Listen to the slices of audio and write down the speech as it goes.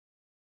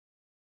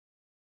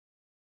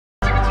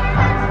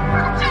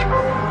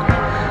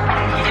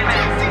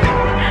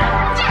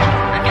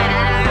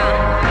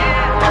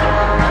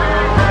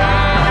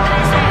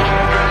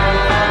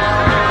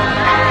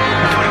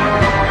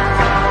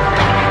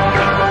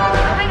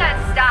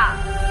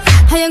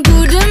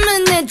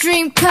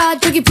dream car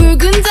저기 붉은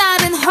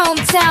달은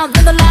hometown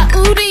남달라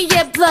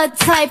우리의 blood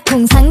type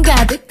공상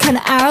가득한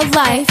our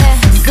life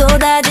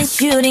쏟아진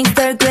shooting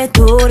star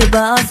궤도를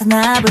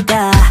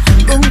벗어나볼까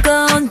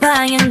꿈꿔온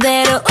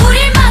방향대로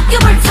우릴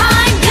맡겨볼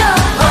time go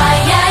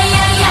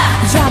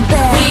Jump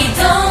it We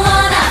don't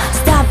wanna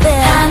Stop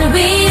it 하늘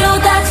위로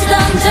다시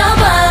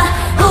던져봐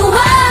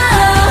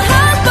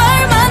한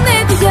발만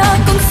내디뎌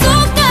꿈속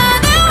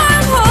안에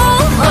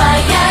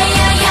wormhole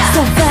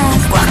So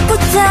fast 꽉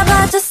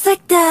붙잡아 just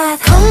like that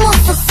Come on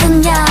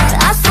쏘soñar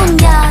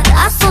쏘soñar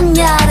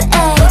쏘soñar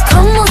ay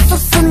Come on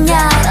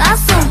쏘soñar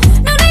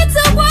쏘soñar No need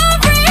to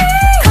worry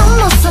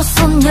Come on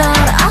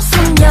쏘soñar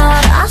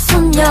쏘soñar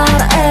쏘soñar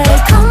ay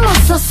Come on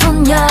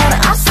쏘soñar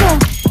쏘soñar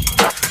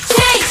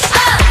Chase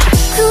up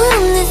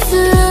구름 내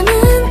숨은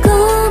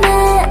꿈의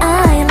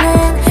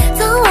island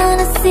Don't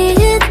wanna see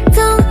it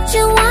Don't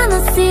you wanna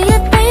see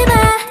it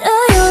baby Do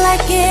you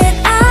like it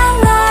I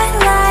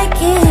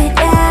like it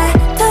yeah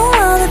Don't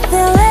wanna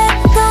feel it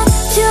Don't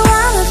you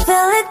wanna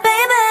feel it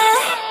baby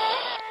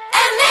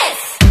And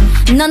this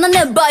너는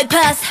내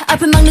bypass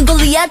앞을 막는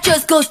골리앗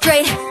just go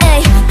straight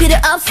ay 필요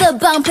없어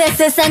방패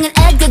세상은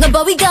액되고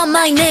but we got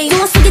my name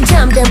꿈 속에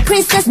잠든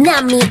princess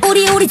남미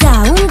우리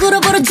다운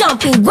그룹으로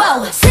jumping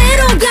wow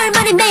새로운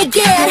결말이 make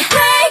it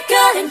break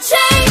it and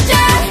change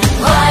it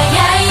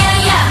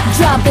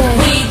drop it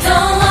we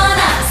don't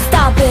wanna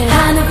stop it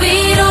하늘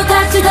위로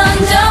다시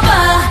던져봐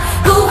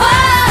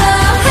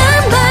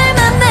한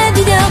발만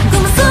내디뎌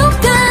꿈속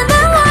안에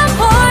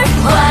wormhole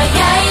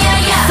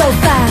So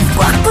fast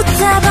꽉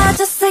붙잡아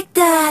just like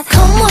that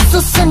Come on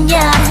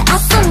쏘soñar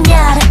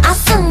쏘soñar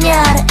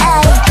쏘soñar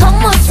ay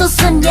Come on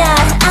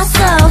쏘soñar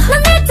쏘soñar No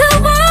need to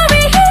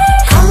worry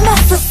Come on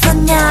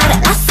쏘soñar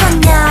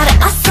쏘soñar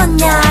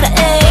쏘soñar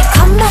ay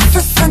Come on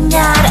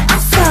쏘soñar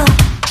쏘soñar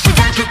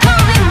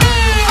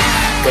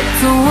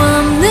끝도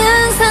없는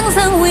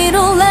상상 위로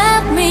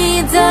let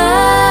me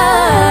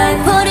die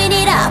Putting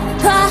it up,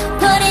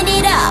 putting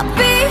it up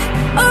Be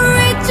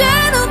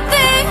original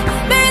thing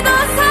매일 너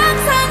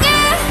상상해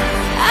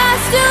I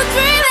still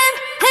dreaming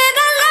and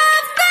I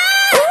love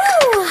that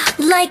Ooh,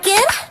 like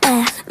it?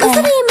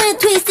 무슨 힘을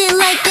twist it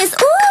like this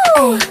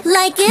Ooh,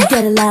 like it?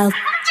 Get it loud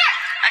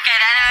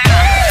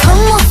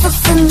Come on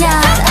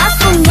쏘soñar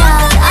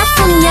쏘soñar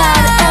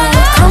쏘soñar ay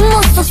Come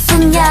on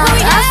쏘soñar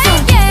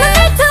쏘soñar No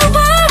need to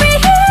worry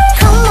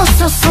Come on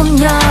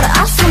쏘soñar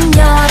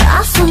쏘soñar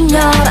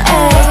쏘soñar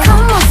ay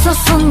Come on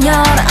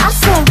쏘soñar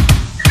쏘soñar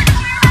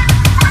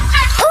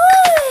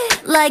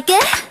Ooh, like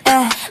it?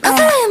 무슨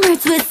힘을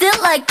twist it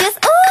like this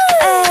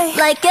Ooh,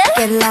 like it?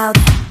 Get it loud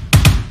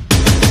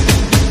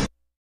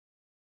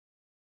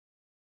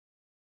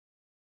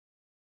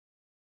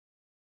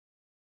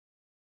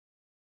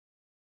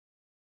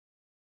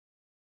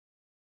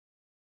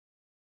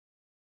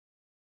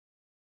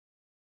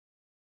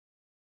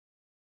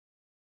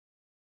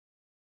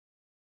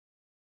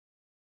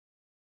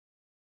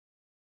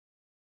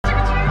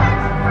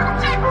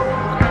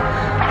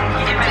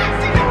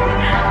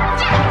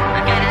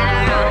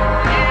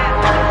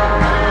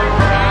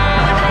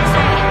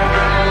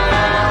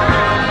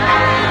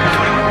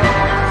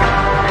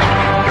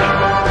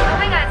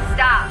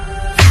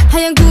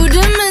하얀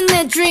구름은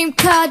내 dream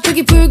car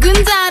저기 붉은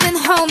달은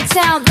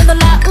hometown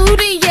남달라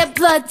우리의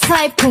blood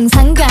type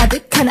공상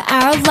가득한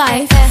our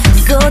life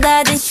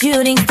쏟아진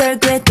shooting star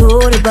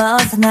궤도를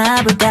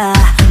벗어나볼까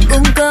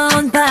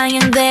꿈꿔온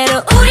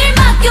방향대로 우릴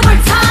맡겨볼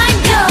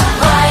time go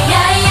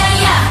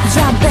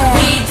Jump it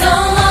We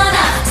don't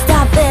wanna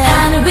Stop it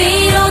하늘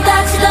위로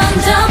다시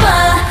던져봐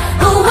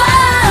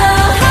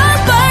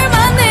한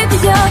발만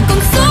내디뎌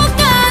꿈속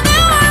안에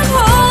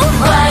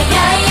wormhole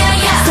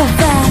So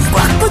fast 꽉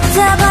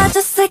붙잡아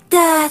just like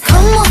that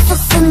Come on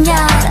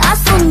쏘soñar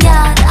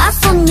쏘soñar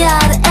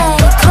쏘soñar ay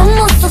Come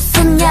on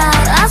쏘soñar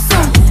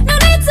쏘soñar No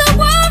need to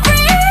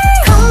worry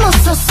Come on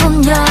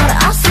쏘soñar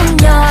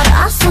쏘soñar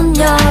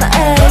쏘soñar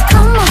ay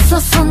Come on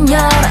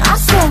쏘soñar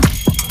쏘soñar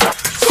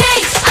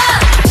Chase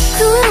up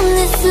구름 내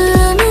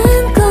숨은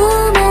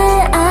꿈의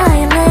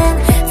island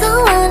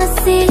Don't wanna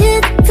see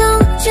it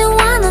Don't you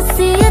wanna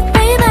see it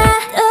baby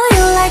Do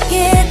you like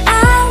it I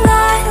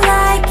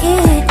like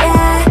it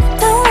yeah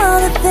Don't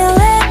wanna feel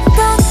it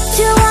Don't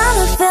you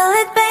wanna feel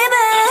it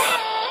baby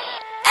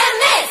And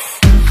this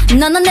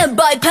너는 내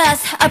bypass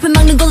앞을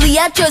막는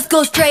골리앗 just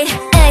go straight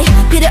ay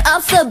필요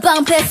없어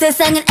방패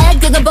세상은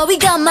액되고 but we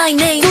got my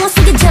name 꿈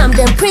속에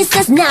잠든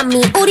princess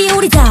남미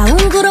우리 다운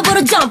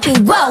그룹으로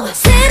jumping wow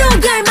새로운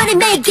결말이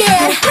make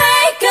it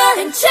break it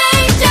and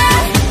change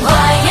it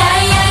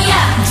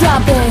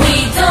drop it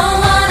we don't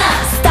wanna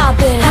stop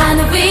it 하늘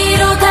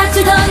위로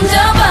다시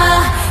던져봐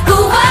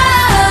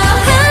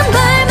한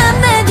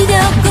발만 내디뎌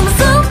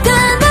꿈속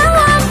안에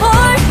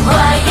wormhole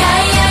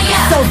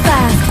So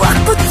fast 꽉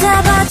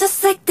붙잡아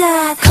just like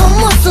that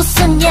Come on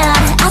쏘soñar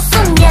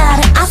쏘soñar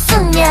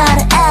쏘soñar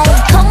ay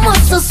Come on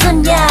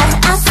쏘soñar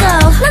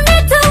쏘soñar No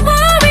need to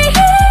worry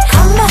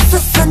Come on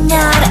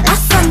쏘soñar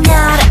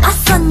쏘soñar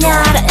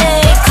쏘soñar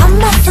ay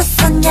Come on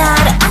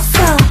쏘soñar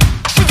쏘soñar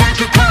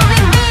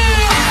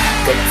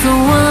끝도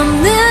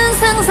없는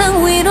상상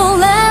위로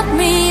let me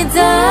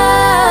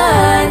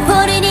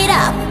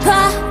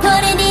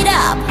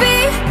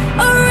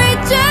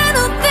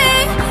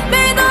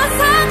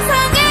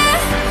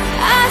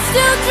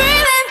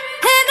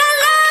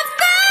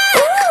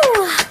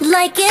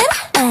like it?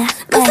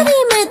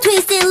 목소리를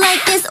twist it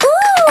like this.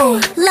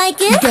 Ooh, like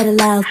it? Get it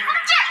loud.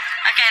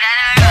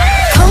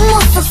 Como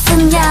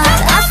so-soñar,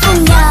 a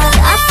soñar,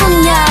 a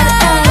soñar,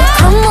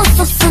 como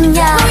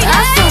so-soñar,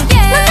 a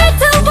soñar. No need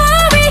to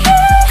worry.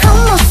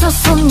 Como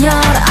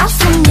so-soñar, a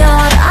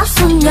soñar, a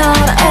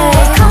soñar,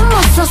 como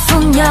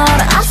so-soñar,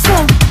 a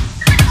soñar.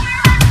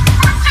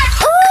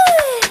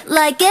 Ooh,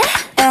 like it?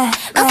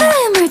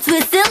 목소리를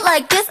twist it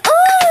like this.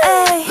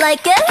 Ooh,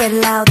 like it? Get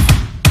it loud.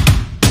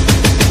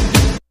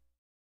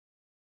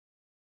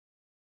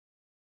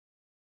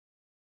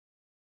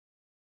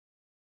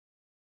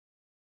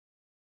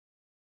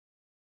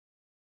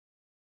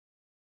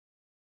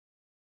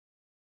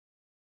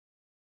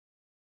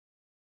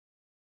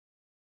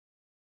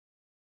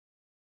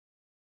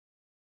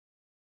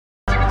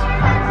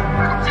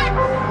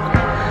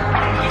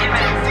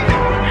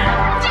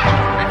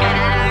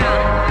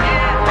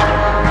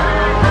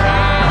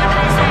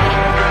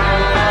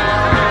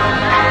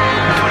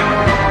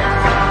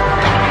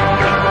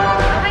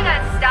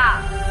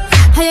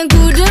 하얀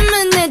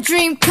구름은 내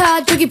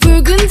dreamcar 저기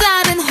붉은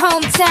달은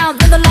hometown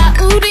남달라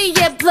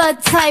우리의 blood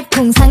type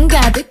공상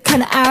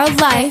가득한 our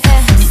life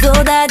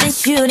쏟아진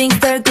shooting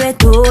star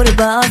궤도를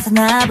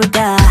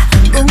벗어나볼까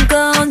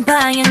꿈꿔온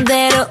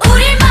방향대로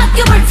우릴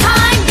맡겨볼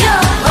time go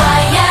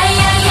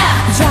와야야야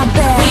jump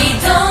it we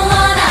don't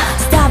wanna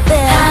stop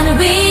it 하늘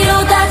위로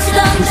다시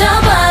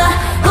던져봐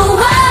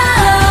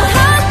woah-oh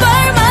한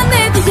발만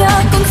내디뎌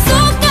꿈속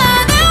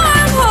가는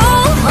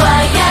wormhole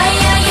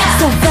와야야야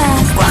so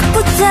fast 꽉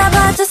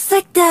붙잡아 just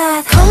like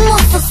that como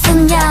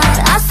so-soñar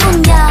a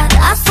soñar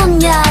a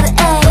soñar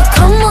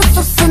como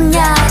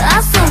so-soñar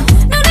a soñar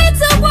No need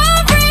to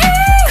worry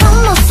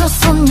como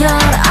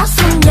so-soñar a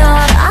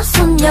soñar a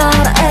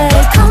soñar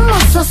como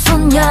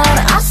so-soñar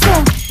a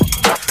soñar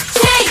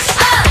Take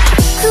up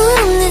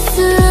구름 내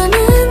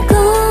숨은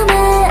꿈의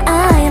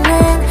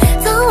island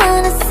Don't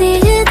wanna see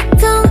it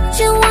don't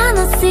you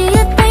wanna see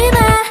it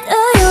baby Do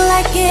you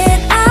like it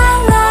I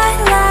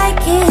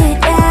like it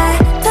yeah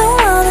Don't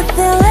wanna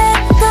feel it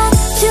don't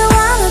you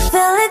wanna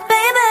feel it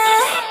baby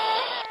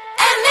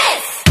And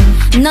this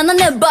너는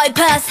내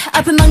bypass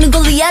앞을 막는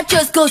골리앗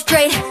just go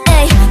straight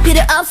ay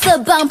필요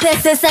없어 방패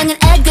세상은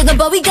애교가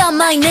but we got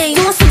my name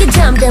꿈 속에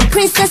잠든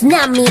princess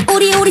남미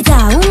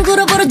우리다운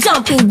그룹으로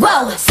jumping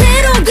wow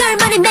새로운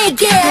결말이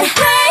make it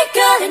break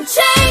it and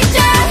change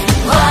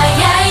it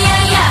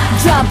와야야야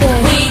drop it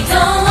we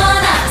don't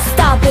wanna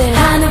stop it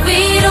하늘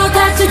위로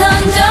같이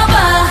던져봐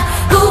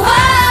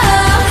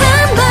woah-oh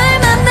한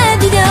발만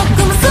내디뎌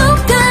꿈속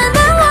가는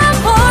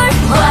wormhole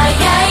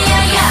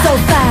와야야야 so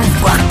fast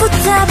꽉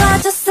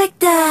붙잡아 just like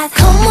that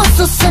como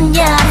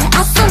so-soñar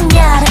a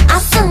soñar a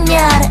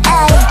soñar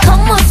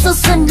como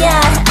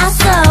so-soñar a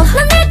soñar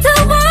No need to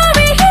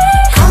worry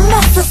como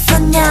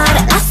so-soñar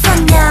a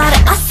soñar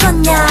a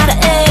soñar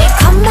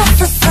como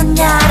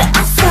so-soñar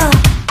a soñar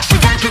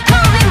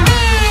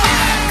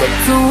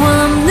끝도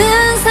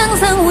없는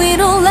상상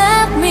위로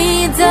let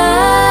me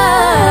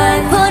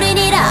die Putting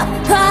it up,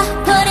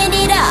 putting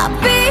it up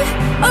Be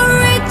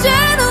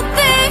original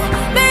thing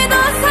매일 너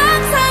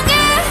상상해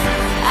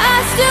I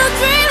still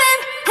dreaming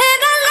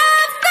and I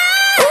love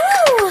that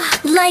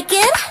Ooh, like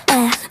it?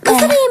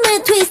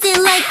 목소리를 twist it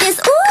like this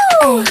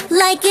Ooh,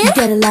 like it?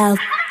 Get it loud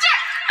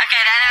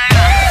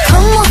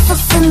Como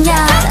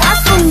so-soñar, a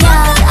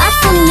soñar, a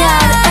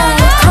soñar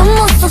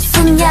Como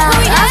so-soñar,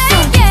 a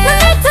soñar No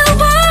need to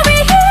worry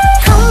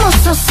Como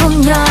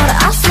so-soñar,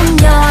 a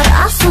soñar,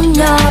 a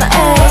soñar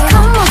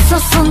Como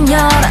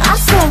so-soñar, a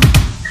soñar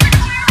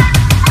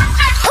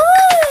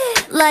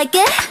Ooh, like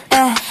it?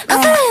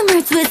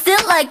 목소리를 twist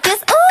it like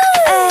this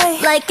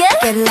Ooh, like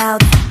it? Get it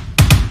loud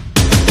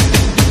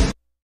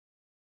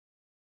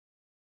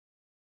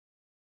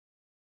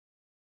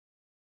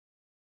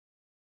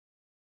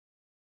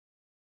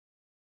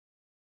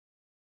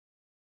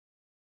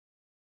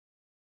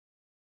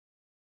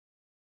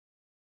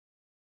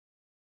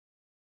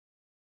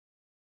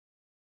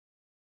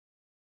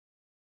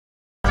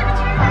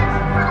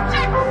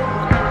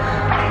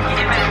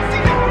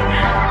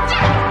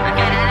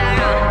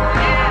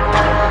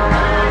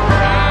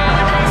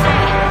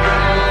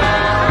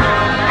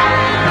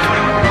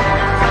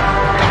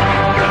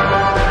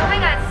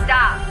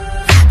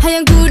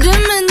하얀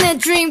구름은 내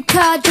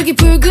dreamcar 저기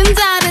붉은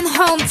달은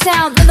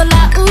hometown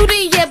남달라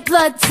우리의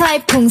blood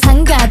type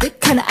공상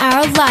가득한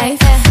our life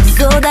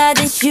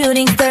쏟아진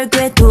shooting star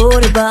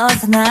궤도를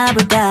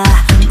벗어나볼까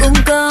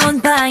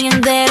꿈꿔온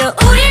방향대로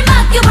우릴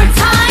맡겨볼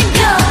time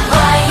go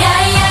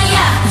와야야야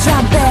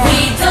jump it we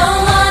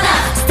don't wanna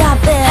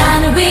stop it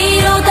하늘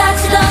위로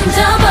다시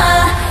던져봐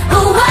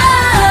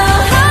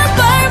woah-oh 한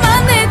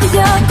발만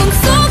내디뎌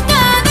꿈속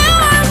가는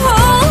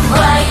wormhole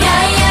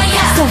와야야야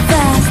so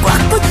fast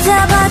꽉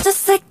붙잡아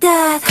just like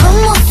that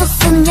como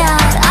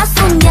so-soñar a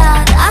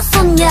soñar a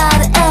soñar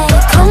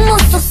como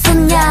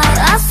so-soñar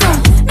a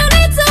soñar No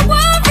need to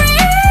worry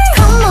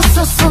como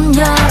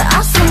so-soñar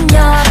a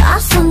soñar a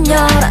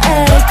soñar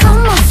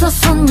como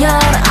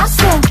so-soñar a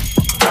soñar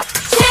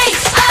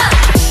Take up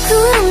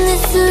구름 내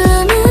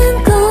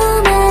숨은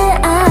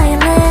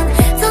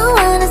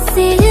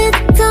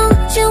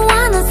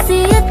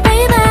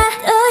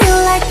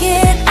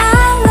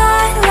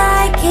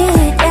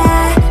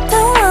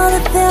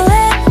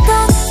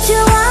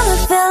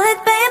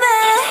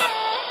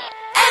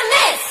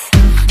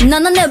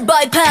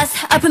bypass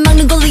앞을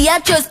막는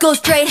골리앗 just go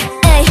straight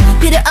ay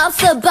필요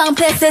없어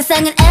방패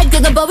세상은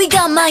액땜 but we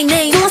got my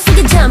name 동화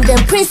속에 잠든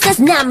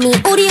princess 남미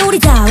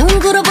우리다운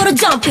그룹으로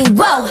jumping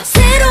wow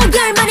새로운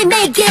결말이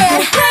make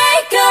it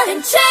break it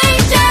and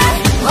change it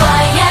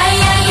why yeah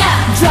yeah yeah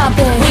drop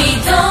it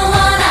we don't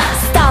wanna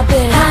stop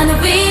it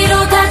하늘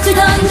위로 다시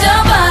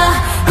던져봐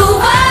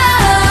woah-oh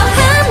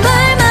한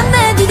발만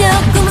내디뎌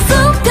꿈속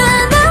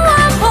가는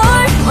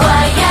wormhole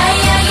why yeah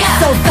yeah yeah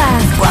so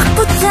fast 꽉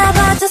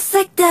붙잡아 just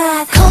like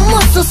that Come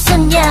on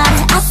so-soñar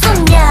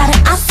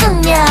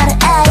ссодajin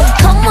ay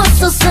Come on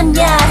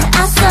so-soñar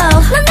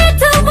no need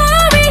to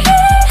worry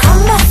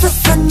Come on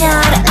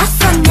so-soñar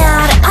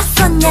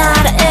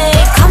ay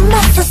Come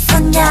on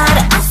so-soñar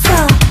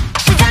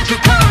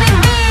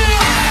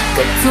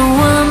끝도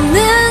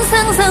없는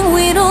상상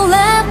위로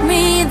let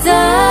me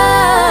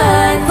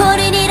die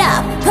Putting it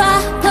up,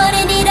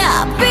 putting it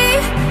up Be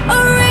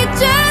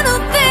original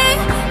thing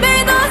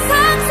매일 더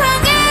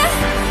상상해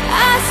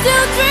I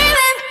still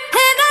dreaming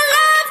and I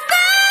love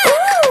that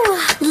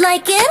Ooh,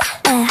 like it?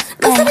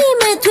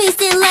 목소리를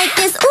twist it like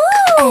this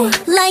Ooh,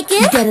 like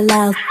it? Get it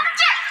loud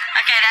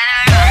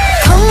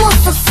Come on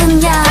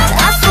so-soñar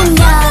ay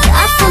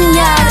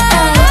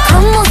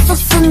Come on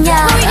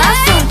so-soñar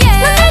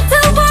no need to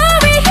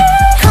worry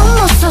Come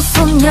on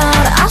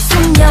so-soñar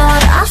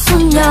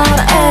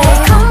ay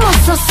Come on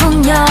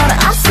so-soñar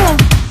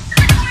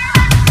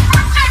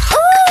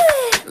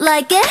Ooh,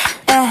 like it?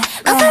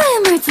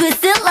 목소리를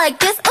twist it like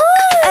this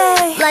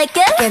Ooh, like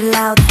it? Get it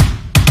loud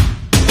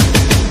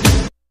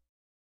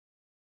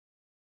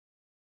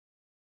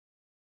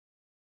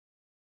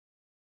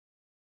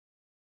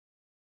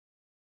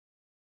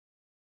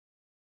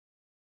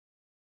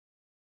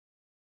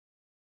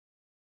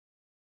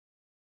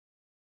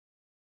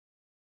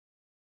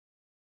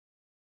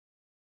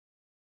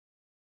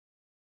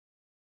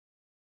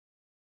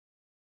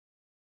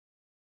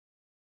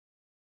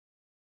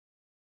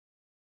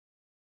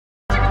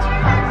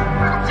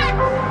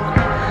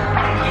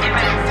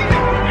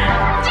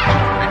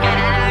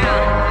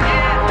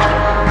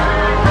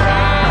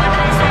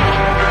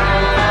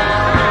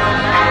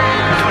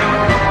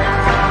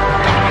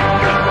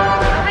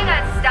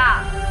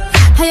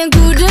하얀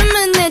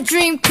구름은 내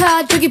dream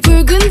car 저기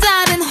붉은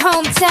달은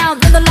hometown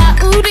남달라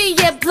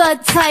우리의 blood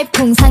type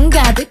공상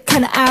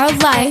가득한 our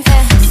life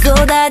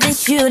쏟아진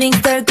shooting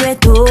star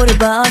궤도를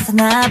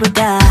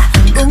벗어나볼까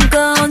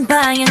꿈꿔온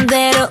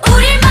방향대로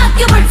우릴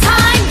맡겨볼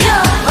time go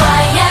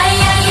Why yeah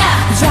yeah yeah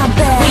Jump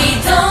it We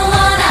don't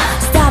wanna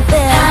Stop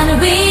it 하늘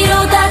위로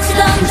다시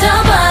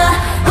던져봐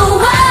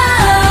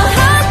woah-oh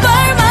한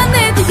발만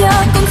내디뎌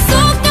꿈속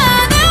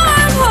가는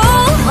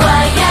wormhole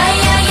Why yeah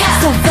yeah yeah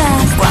So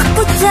fast 꽉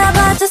붙잡아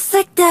just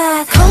like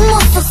that Come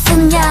on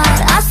so-soñar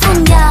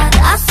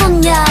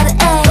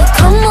ay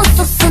Come on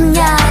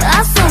so-soñar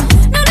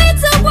No need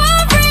to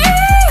worry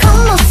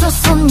Come on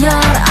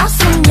so-soñar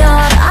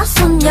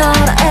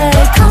ay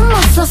Come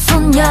on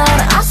so-soñar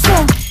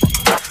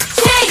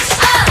Chase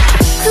up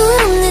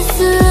구름 내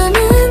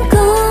숨은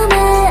꿈의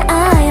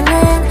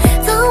island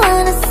Don't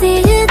wanna see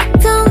it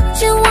Don't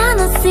you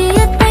wanna see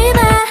it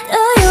baby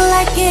Do you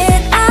like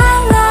it I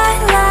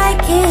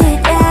like it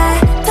yeah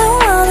Don't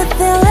wanna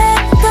feel it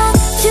Don't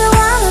you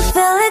wanna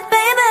feel it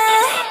baby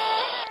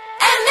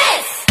And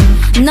this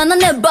너는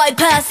내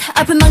bypass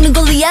앞을 막는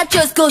골리앗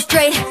just go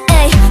straight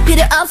ay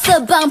필요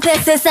없어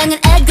방패 세상은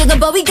액땜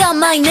but we got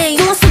my name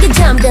동화 속에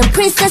잠든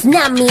princess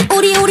남미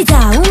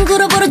우리다운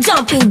그룹으로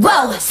jumping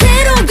wow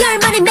새로운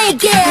결말이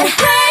make it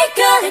break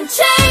it and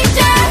change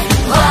it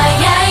why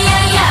yeah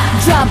yeah yeah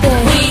drop it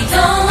we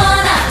don't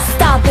wanna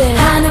stop it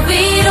하늘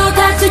위로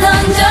다시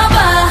던져봐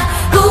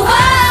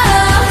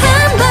woah-oh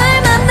한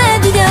발만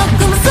내디뎌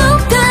꿈속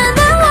가는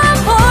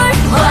wormhole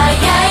why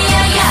yeah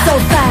yeah yeah so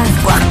fast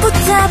꽉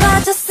붙잡아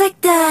just like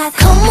that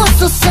Come on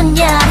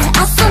so-soñar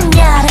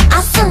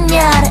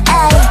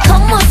ay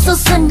Come on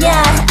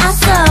so-soñar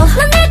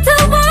no need to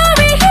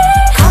worry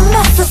Come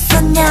on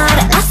so-soñar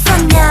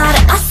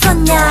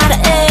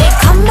ay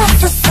Come on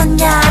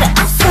so-soñar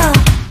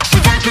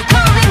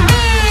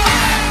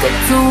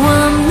끝도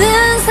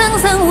없는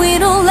상상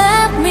위로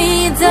let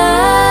me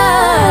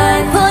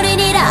die Putting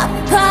it up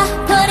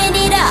putting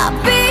it up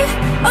Be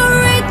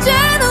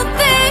original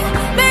thing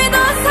매일 더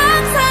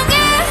상상해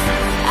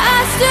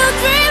I still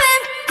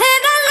dreaming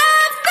and I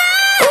love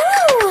that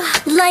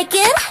Ooh, like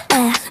it?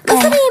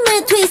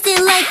 목소리를 twist it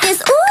like this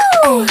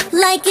Ooh,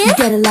 like it?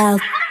 Get it loud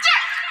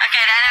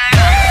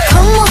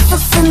Come on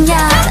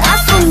so-soñar ay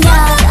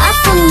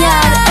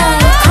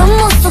Come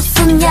on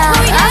so-soñar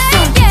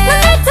no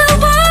need to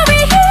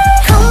worry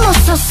Come on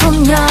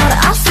so-soñar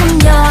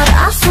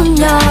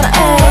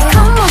ay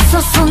Come on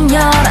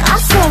so-soñar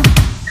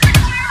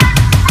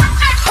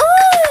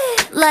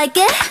Ooh, like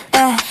it?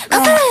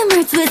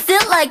 목소리를 twist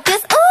it like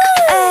this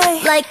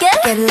Ooh, like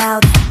it? Get it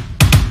loud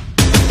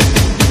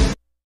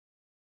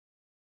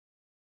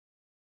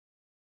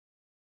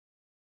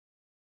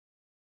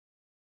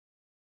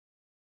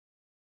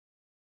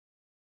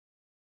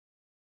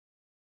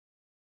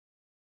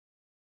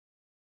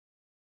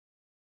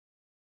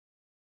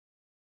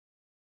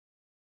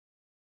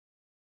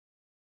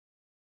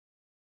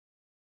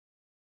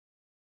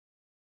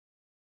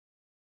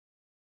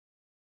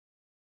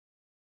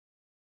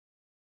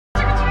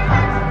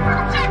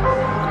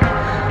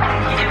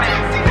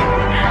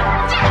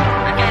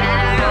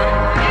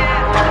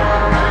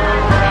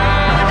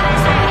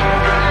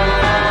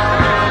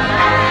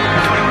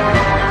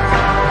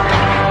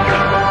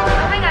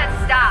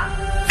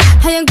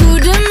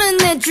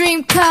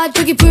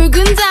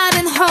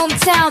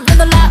hometown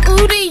놀라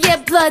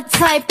우리의 blood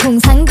type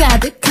공상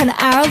가득한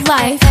our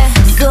life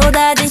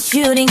쏟아진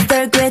슈팅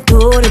스타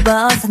궤도를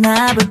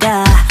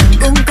벗어나볼까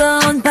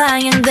꿈꿔온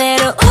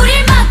방향대로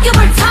우릴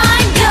맡겨볼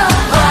time go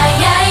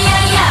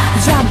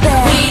와야야야 Jump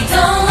it We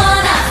don't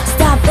wanna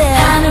Stop it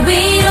하늘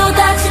위로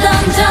다시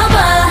던져봐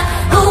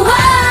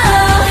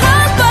woah-oh 한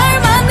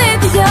발만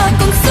내디뎌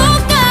꿈속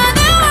가는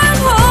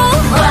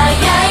wormhole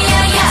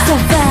와야야야 So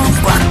fast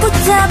꽉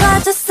붙잡아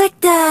just like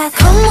that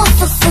Come on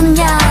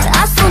so-soñar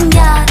ссодajin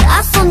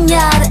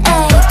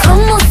ay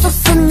Come on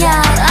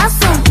so-soñar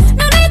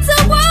No need to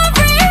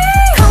worry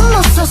Come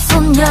on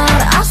so-soñar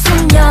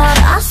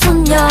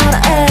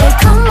ay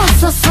Come on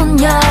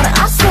so-soñar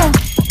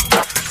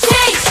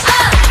Chase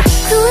up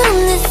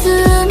구름 내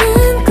숨은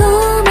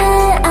꿈의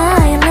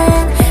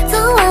island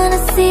Don't wanna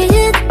see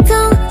it,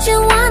 don't you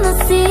wanna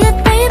see it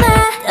baby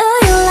Do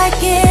you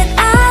like it, I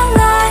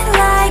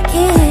like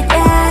it,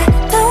 yeah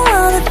Don't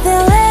wanna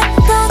feel it,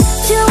 don't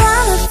you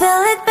wanna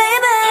feel it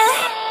baby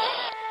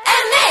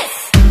And this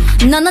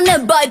너는 내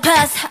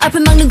bypass 앞을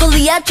막는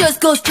골리앗 just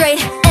go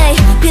straight ay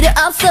필요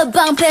없어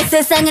방패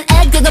세상은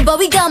액땜가 but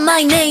we got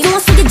my name 꿈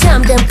속에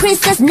잠든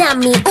princess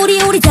남미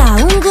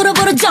우리다운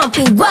그룹으로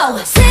jumping wow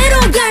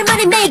새로운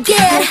결말이 make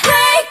it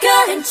break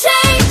it and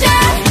change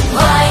it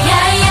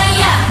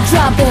와야야야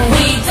drop it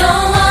we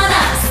don't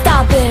wanna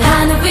stop it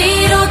하늘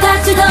위로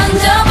다시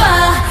던져봐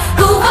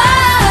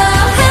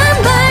woah-oh 한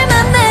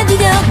발만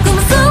내디뎌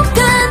꿈속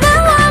가는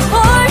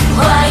wormhole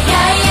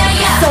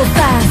와야야야 so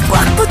fast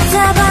꽉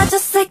붙잡아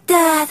just like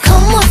that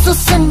Come on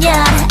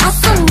so-soñar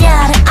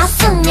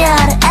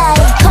ay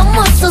Come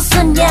on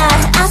so-soñar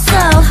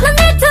No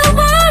need to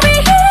worry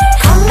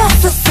Come on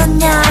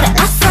so-soñar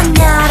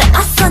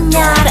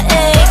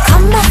ay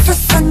Come on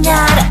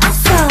so-soñar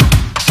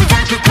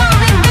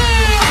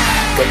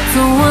끝도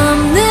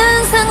없는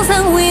상상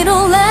위로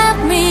let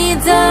me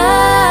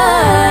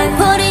die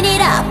Putting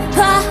it up,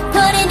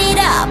 putting it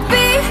up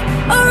Be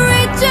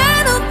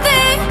original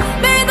thing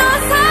매일 너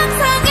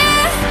상상해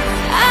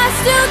I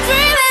still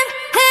dreaming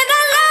and I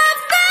love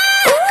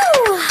that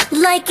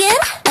Ooh, like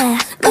it?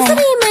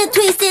 목소리를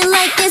twist it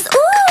like this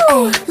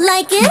Ooh,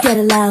 like it? Get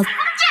it loud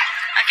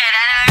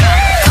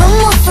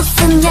Come on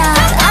so-soñar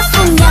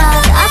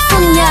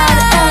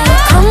ay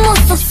Come on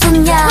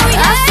so-soñar No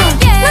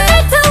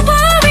need to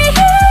worry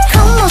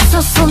Come on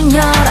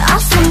so-soñar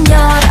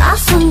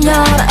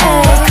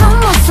ay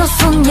Come on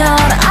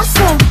so-soñar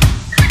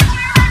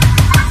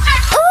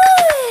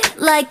Ooh,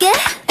 like it?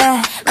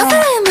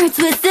 목소리를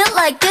twist it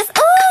like this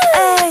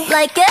Ooh,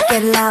 like it?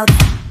 Get it loud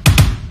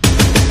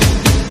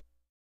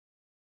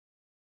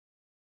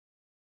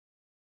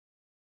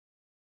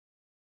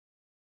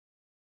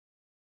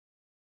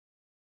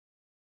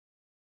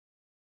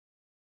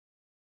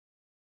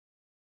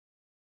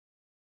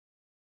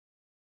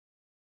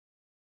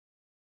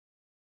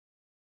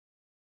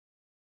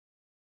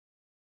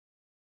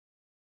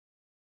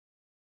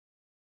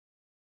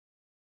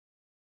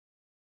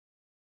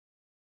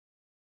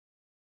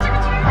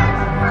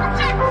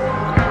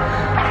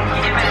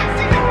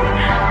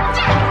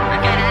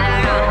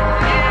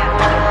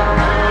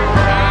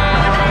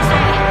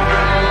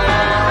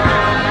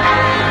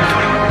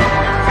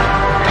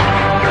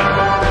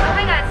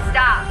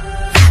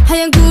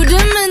하얀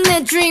구름은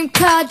내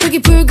dreamcar 저기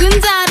붉은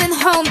다른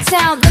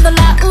hometown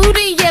놀라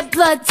우리의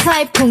blood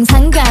type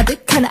공상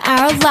가득한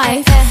our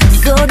life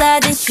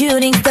쏟아진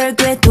슈팅 스타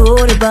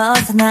궤도를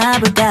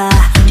벗어나볼까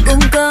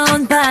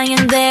꿈꿔온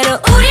방향대로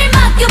우릴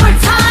맡겨볼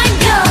time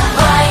go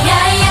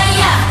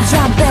와야야야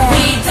Jump it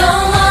We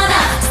don't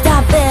wanna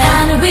Stop it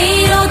하늘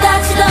위로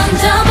다시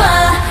던져봐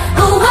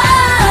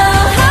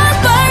woah-oh 한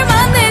발만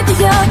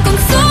내디뎌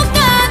꿈속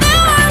가는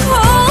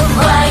wormhole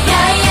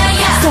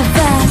와야야야 So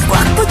fast 꽉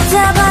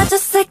붙잡아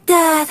just like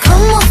that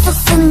Come on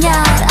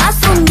so-soñar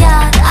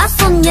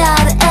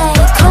ay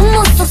Come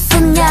on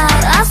so-soñar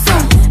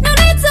No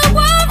need to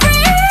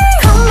worry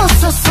Come on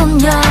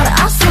so-soñar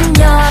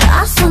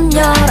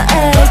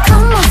ay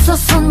Come on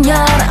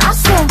so-soñar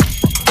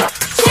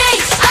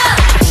Chase up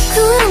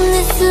구름 내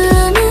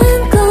숨은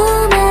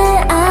꿈의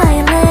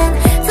island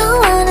Don't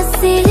wanna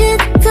see it,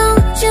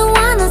 don't you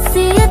wanna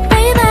see it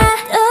baby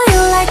Do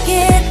you like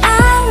it, I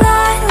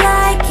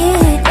like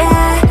it,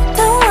 yeah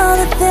Don't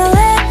wanna feel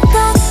it,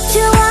 don't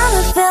you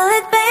wanna feel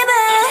it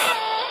baby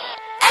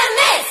And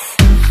this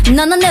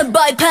너는 내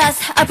bypass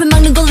앞을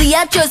막는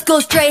골리앗 just go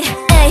straight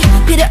ay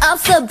필요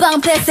없어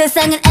방패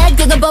세상은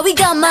액땜가 but we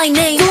got my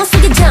name 꿈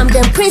속에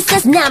잠든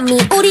princess 남미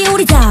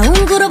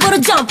우리다운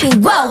그룹으로 jumping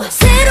wow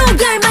새로운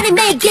결말이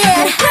make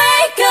it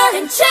break it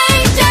and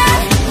change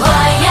it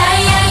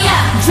와야야야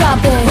drop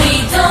it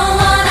we don't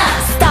wanna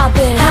stop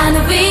it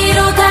하늘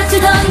위로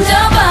다시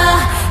던져봐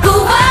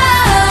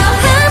woah-oh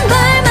한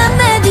발만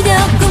내디뎌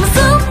꿈속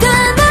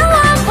가는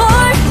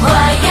wormhole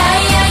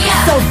와야야야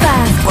So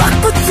fast 꽉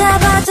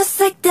붙잡아 just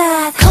like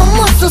that Come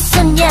on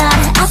so-soñar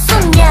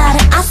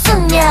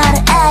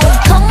ay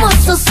Come on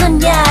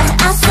so-soñar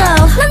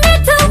No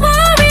need to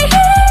worry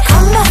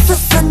Come on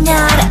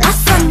so-soñar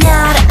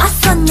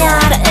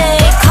ay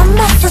Come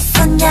on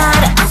so-soñar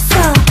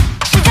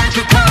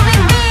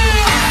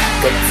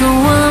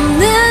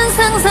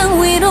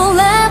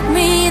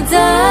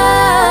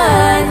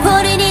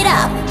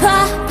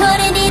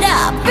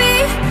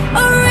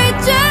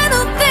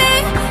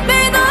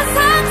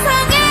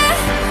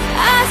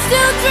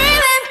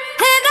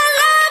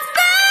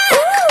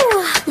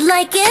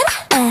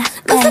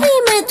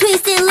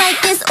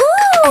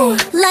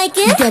like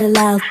it? Get it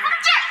loud.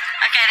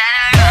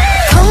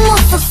 Como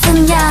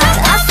so-soñar,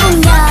 a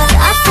soñar,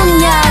 a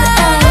soñar,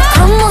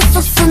 como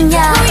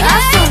so-soñar, a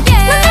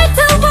soñar. No need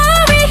to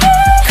worry.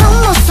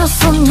 Como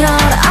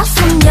so-soñar, a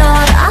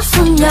soñar, a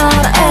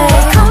soñar,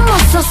 como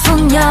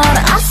so-soñar,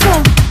 a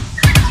soñar.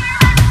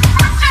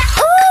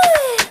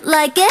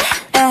 Like it?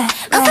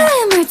 My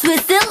hammer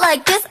twist it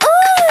like this.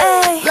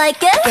 Ooh,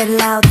 like it? Get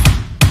loud.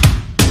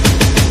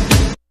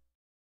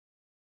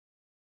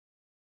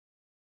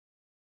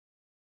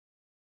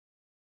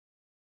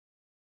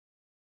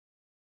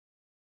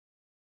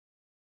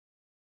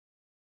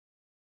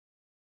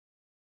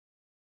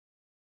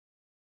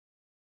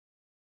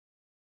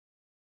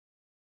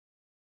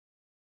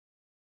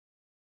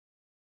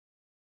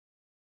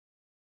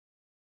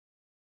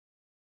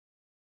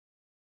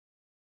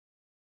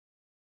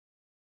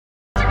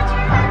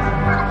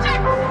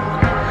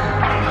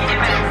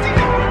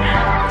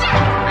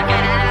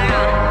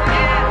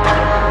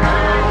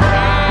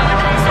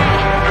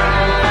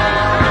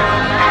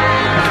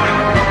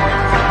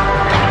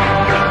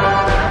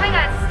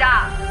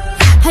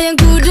 하얀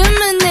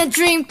구름은 내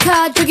dream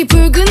car 저기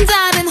붉은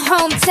달은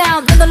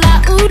hometown 넌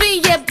놀라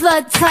우리의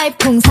blood type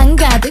공상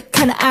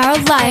가득한 our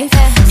life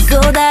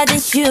쏟아진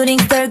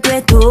shooting star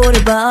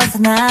궤도를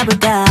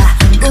벗어나볼까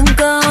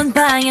꿈꿔온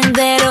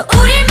방향대로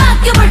우릴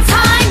맡겨볼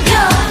time go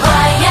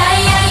yeah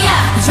yeah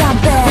yeah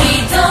Jump it We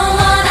don't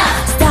wanna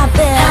Stop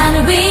it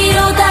하늘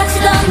위로 다시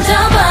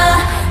던져봐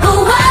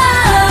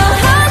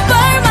한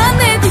발만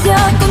내디뎌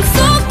꿈속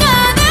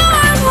가는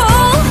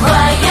wormhole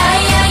yeah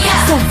yeah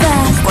yeah So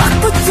fast 꽉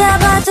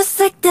붙잡아 just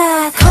like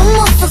that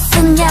Como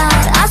so-soñar,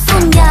 a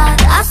soñar,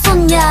 a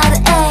soñar,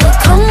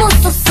 Como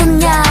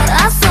so-soñar,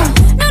 a soñar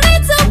No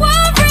need to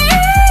worry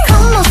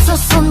Como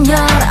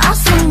so-soñar, a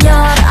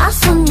soñar, a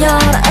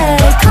soñar,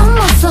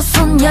 Como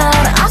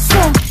so-soñar, a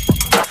soñar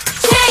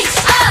Change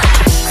up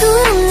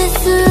구름 내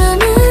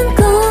숨은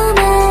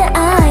꿈의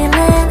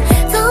island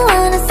Don't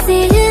wanna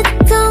see it,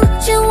 don't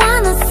you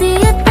wanna see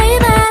it,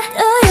 baby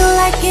Do you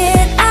like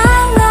it? I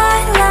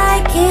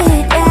like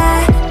it, yeah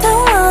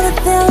Don't wanna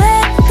feel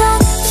it,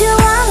 don't you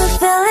wanna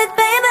feel it,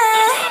 baby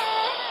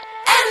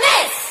And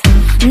this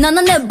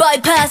너는 내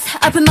bypass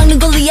앞을 막는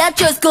골리앗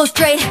just go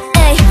straight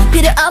ay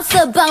필요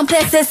없어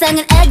방패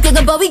세상은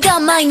액땜 but we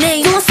got my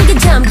name 동화 속에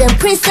잠든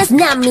princess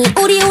남미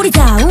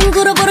우리다운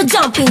그룹으로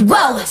jumping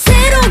wow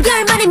새로운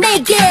결말이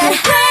make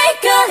it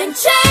Break up and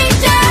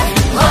change it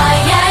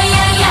yeah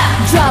yeah yeah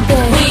Drop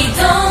it We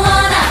don't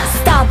wanna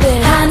Stop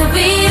it 하늘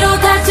위로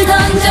다시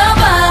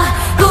던져봐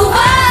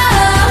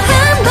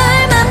한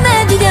발만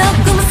내디뎌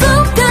꿈속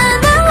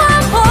가는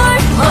wormhole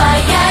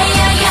yeah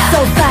yeah yeah So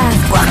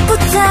fast 꽉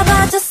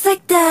붙잡아 just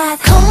like that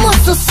Como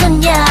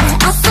so-soñar,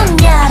 a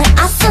soñar,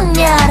 a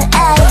soñar,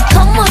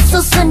 Como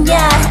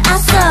so-soñar, a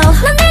soñar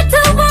No need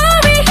to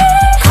worry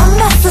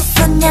Como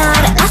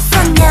so-soñar, a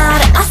soñar,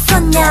 a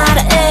soñar,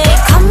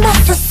 Como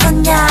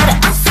so-soñar,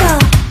 a soñar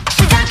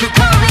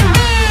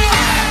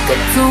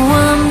끝도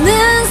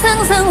없는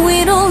상상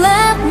위로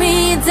let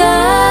me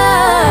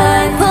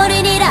die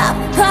Putting it up,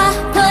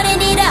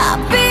 putting it up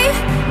Be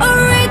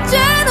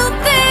original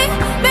thing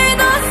매일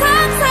너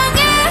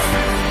상상해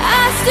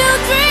I still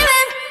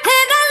dreaming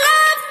and I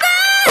love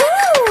that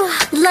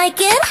Ooh, like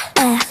it?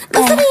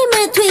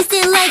 목소리를 twist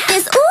it like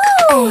this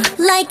Ooh,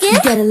 like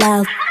it? Get it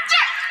loud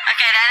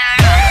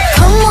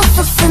Como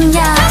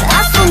so-soñar,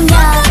 a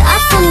soñar, a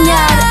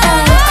soñar,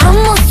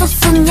 Como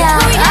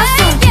so-soñar, a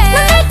soñar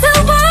No need to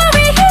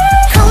worry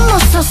Como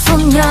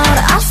so-soñar,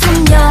 a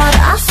soñar,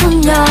 a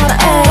soñar,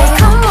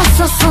 Como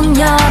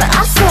so-soñar,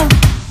 a soñar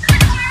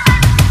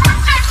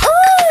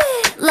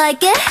Ooh,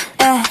 like it?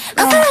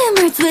 My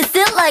hammer twist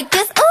it like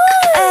this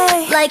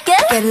Ooh, like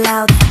it? Get it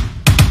loud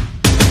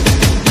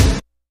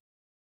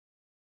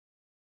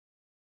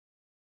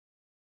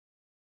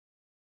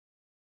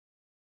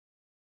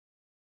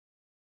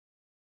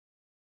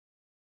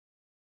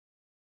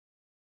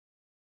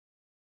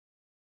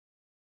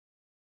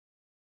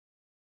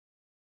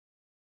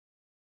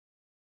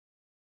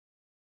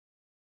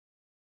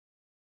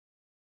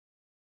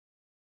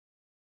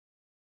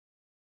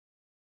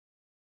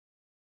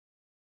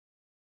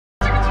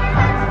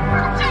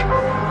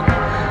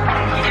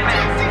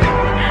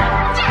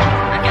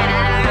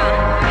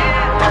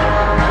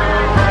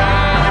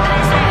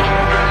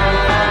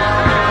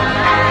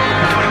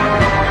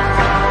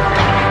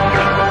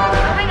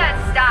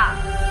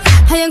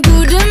하얀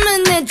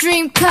구름은 내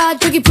dream car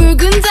저기 붉은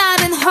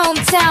달은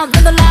hometown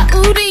넌 놀라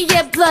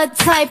우리의 blood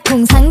type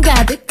공상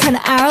가득한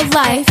our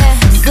life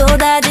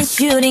쏟아진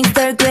shooting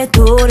star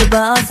궤도를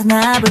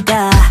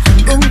벗어나볼까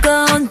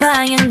꿈꿔온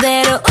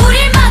방향대로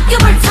우릴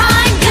맡겨볼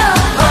time go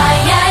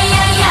yeah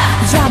yeah yeah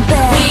Jump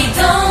it We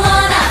don't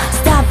wanna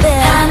Stop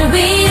it 하늘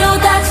위로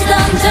다시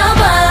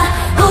던져봐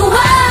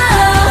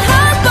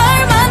한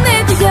발만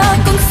내디뎌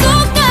꿈속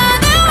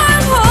가는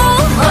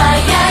wormhole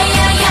yeah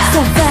yeah yeah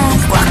So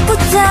fast 꽉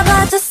붙잡아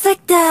just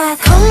like that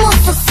Como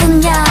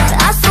so-soñar,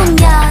 a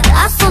soñar,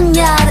 a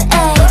soñar,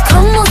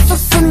 Como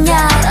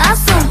so-soñar, a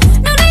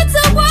soñar No need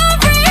to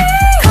worry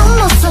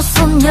Como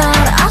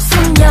so-soñar, a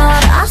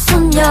soñar, a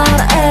soñar,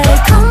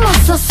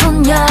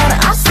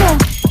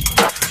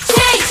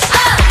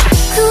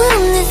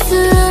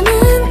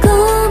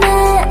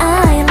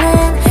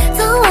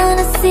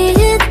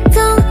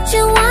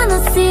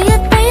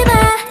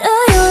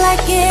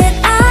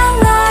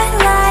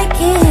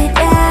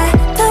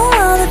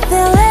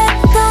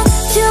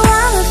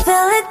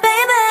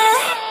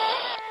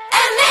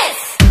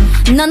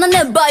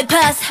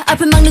 bypass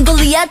앞을 막는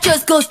골리앗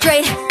just go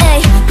straight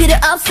Ay, 필요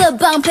없어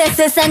방패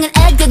세상은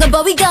액땜가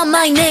but we got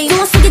my name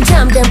꿈 속에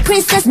잠든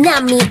princess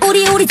남미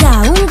우리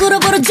다운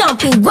그룹으로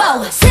jumping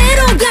wow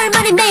새로운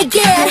결말이 make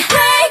it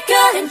break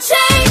it and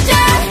change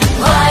it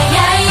Why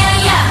yeah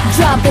yeah yeah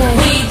drop it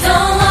we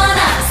don't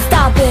wanna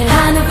stop it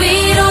하늘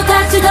위로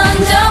다시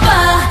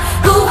던져봐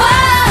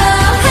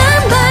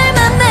한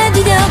발만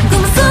내디뎌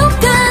꿈속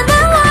가는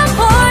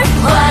wormhole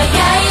Why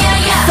yeah yeah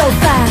yeah so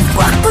fast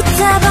꽉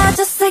붙잡아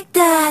just like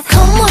that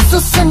Come on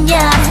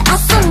so-soñar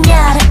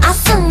I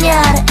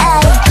soñar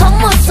ay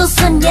Come on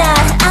so-soñar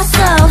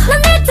No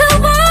need to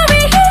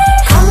worry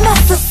Come on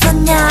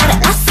so-soñar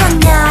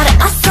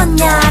I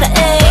soñar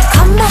ay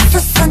Come on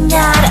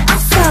so-soñar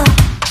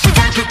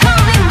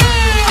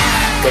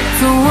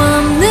끝도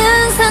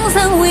없는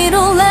상상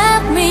위로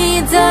let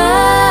me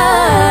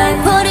die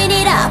Putting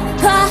it up,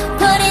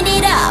 putting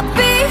it up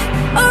Be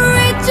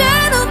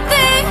original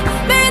thing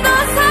매일 너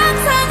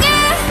상상해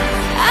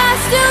I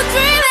still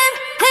dreaming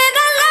and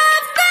I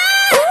love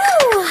that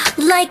Ooh,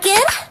 like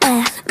it?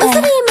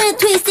 목소리를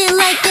twist it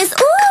like this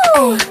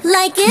Ooh,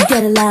 like it?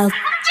 Get it loud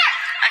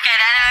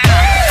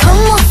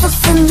Come on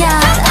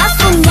so-soñar I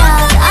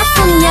soñar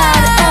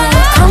ay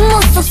Come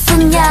on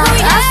so-soñar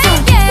I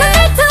soñar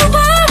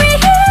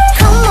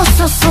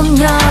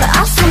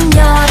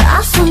so-soñar,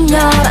 I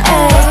soñar,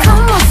 ay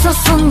Come on,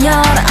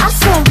 so-soñar,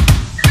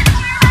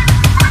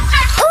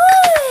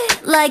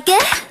 Ooh, like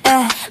it?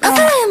 My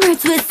family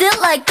twist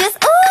it like this,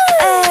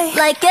 ooh,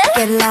 like it?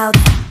 Get loud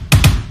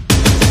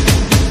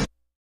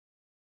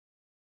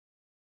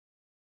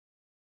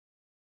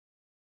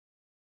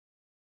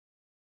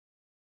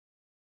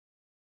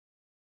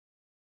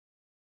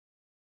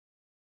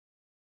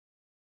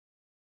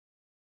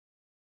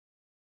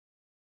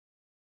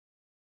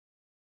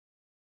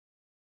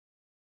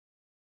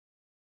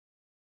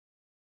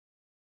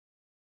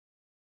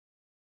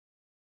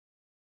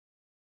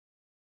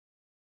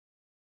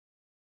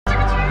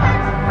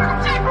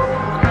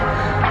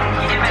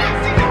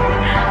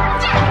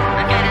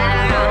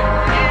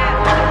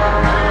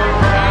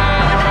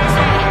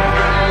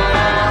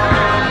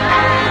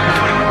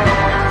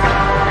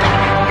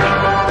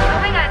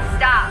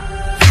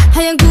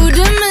하얀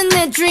구름은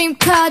내 dream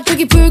car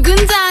저기 붉은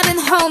달은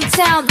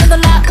hometown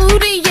남달라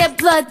우리의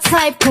blood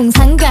type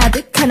공상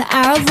가득한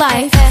our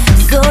life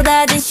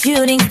쏟아진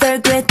shooting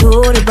star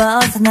궤도를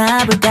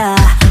벗어나볼까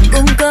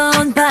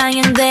꿈꿔온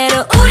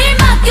방향대로 우릴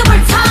맡겨볼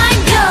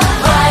time go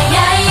Why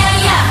yeah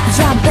yeah yeah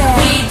Jump it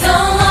We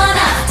don't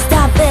wanna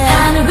stop it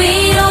하늘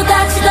위로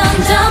다시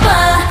던져봐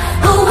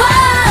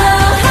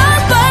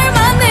한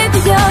발만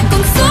내디뎌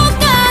꿈속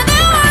가는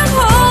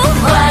wormhole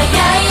Why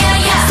yeah yeah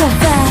yeah So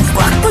fast 꽉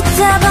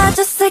붙잡아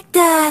just like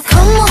that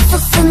Come on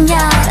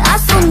so-soñar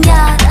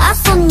I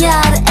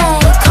soñar ay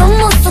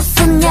Come on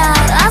so-soñar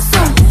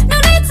No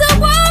need to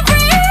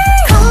worry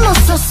Come on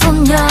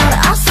so-soñar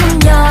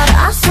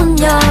I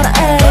soñar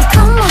ay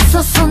Come on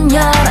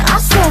so-soñar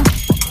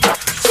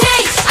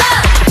Change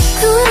up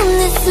구름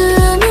내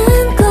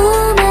숨은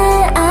꿈의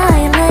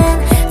island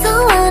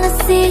Don't wanna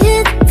see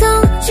it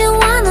Don't you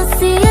wanna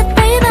see it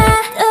baby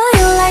Do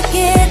you like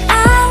it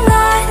I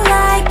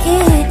like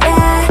it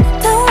yeah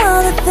Don't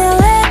wanna feel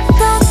it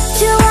Don't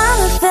you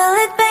wanna feel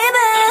it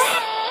baby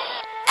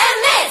And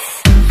this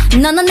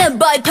너는 내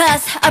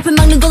bypass 앞을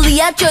막는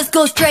골리앗 just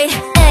go straight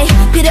ay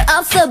필요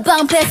없어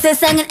방패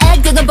세상은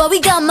액땜가 but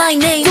we got my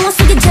name 꿈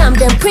속에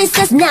잠든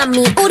princess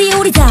남미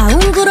우리 다운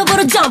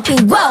그룹으로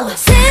jumping wow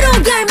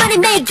새로운 결말이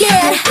make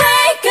it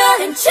break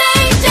it and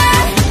change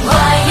it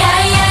Why yeah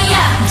yeah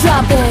yeah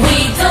drop it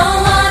We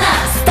don't wanna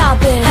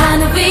stop it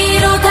하늘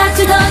위로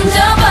다시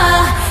던져봐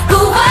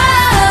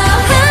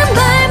한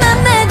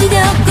발만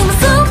내디뎌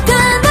꿈속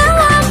가는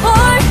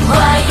wormhole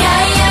Why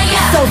yeah yeah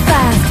yeah so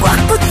fast 꽉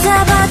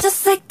붙잡아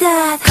just like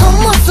that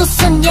Come on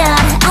so-soñar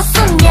I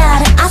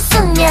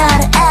soñar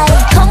ay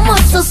Come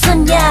on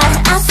so-soñar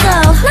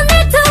No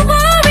need to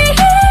worry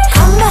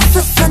Come on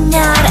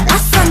so-soñar I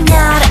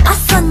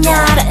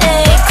soñar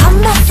ay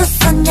Come on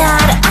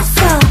so-soñar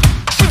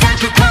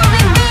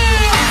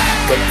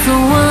끝도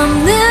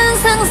없는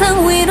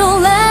상상 위로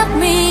let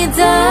me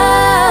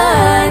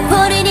die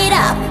Putting it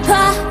up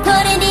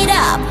putting it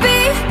up Be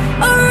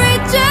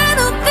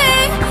original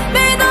thing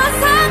매일 너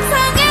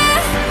상상해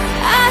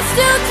I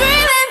still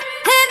dreaming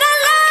and I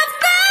love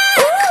that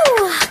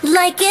Ooh,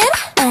 like it?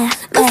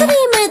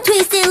 목소리를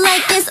twist it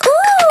like this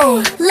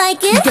Ooh,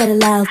 like it? Get it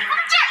loud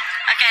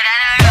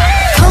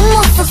Come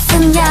on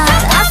so-soñar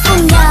I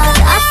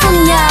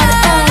soñar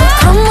ay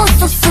Come on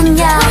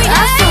so-soñar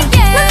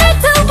No need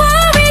to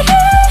worry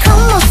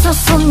Come on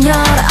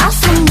so-soñar I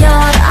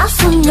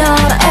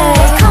soñar ay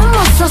Come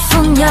on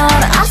so-soñar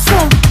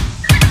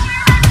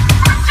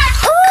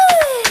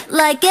Ooh,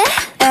 like it?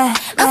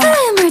 My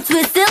family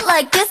twist it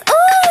like this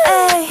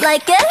Ooh,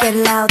 like it? Get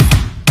loud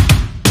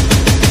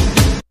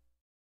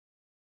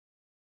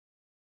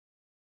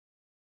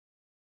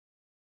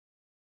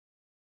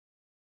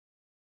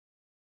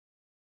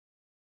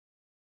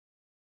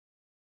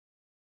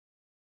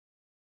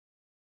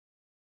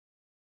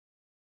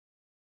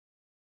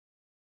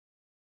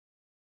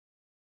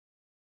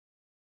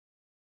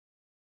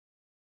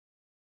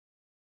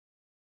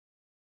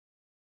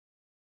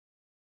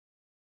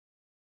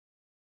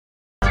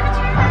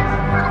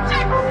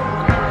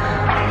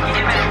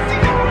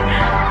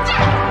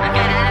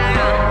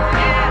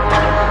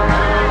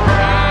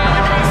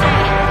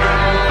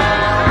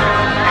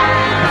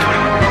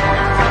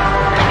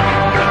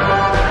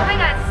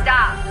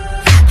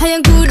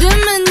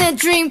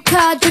dream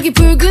car 저기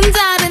붉은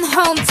달은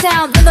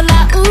hometown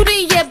남달라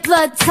우리의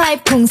blood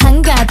type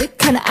공상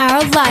가득한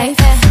our life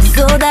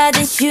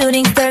쏟아진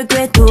shooting star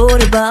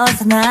궤도를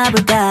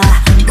벗어나볼까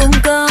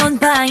꿈꿔온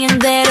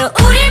방향대로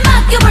우릴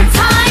맡겨볼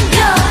time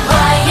go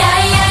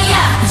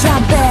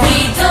Jump it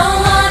We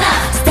don't wanna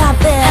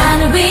Stop it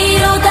하늘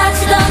위로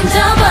다시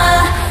던져봐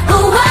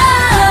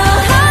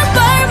한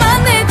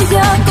발만 내디뎌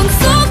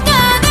꿈속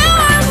가는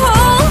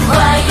wormhole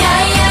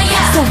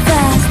So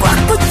fast 꽉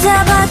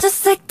붙잡아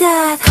just like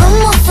that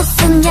Come on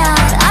쏘soñar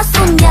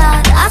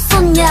쏘soñar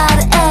쏘soñar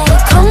ay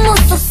Come on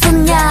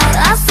쏘soñar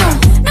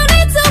쏘soñar No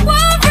need to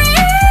worry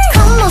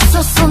Come on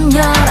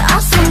쏘soñar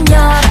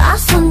쏘soñar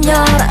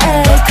쏘soñar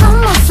ay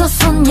Come on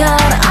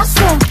쏘soñar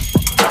쏘soñar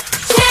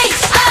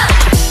Chase up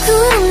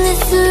구름 내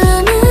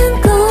수는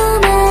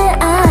꿈의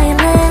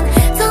island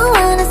Don't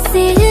wanna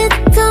see it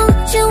Don't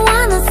you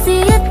wanna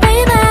see it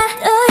baby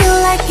Do you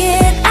like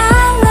it I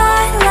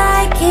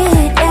like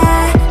it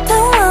yeah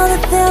Don't wanna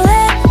feel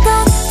it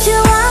Don't you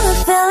wanna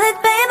feel it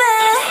baby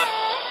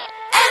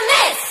And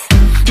this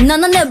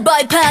너는 내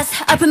bypass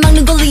앞을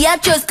막는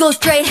골리앗 just go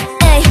straight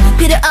ay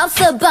필요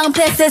없어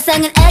방패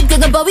세상은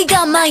액되고 but we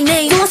got my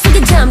name 꿈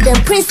속에 잠든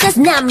princess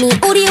남미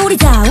우리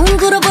다운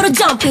그룹으로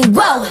jumping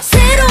wow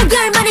새로운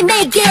결말이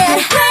make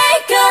it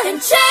break it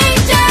and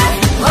change it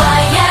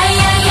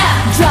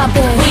drop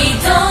it we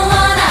don't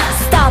wanna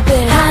stop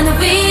it 하늘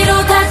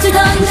위로 다시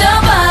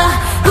던져봐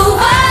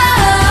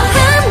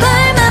한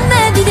발만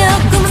내디뎌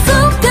꿈속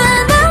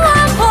가는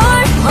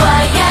wormhole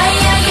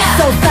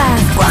so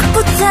fast 꽉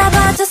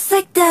붙잡아 just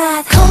like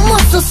that Come on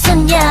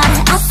쏘soñar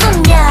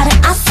쏘soñar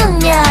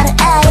쏘soñar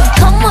ay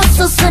Come on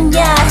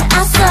쏘soñar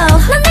쏘soñar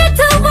No need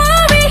to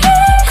worry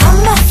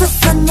Come on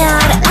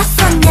쏘soñar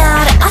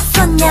쏘soñar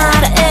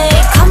쏘soñar ay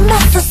Come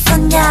on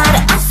쏘soñar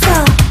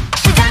쏘soñar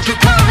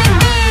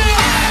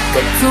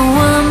끝도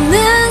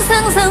없는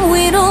상상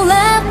위로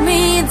let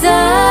me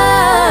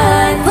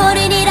die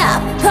Putting it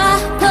up,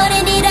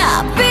 putting it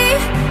up Be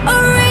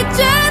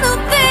original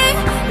thing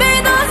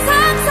매일 너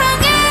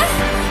상상해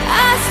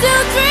I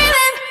still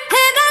dreaming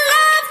and I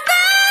love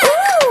that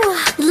Ooh,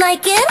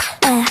 like it?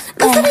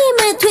 무슨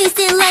힘을 twist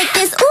it like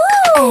this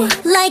Ooh,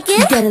 like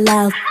it? Get it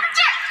loud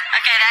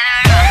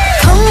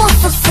Come on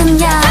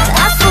쏘soñar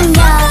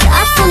쏘soñar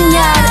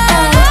쏘soñar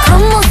ay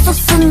Come on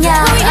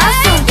쏘soñar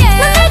쏘soñar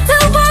No need to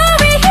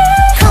worry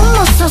Come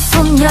on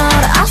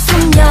쏘soñar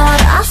쏘soñar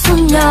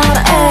쏘soñar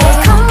ay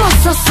Come on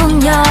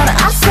쏘soñar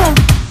쏘soñar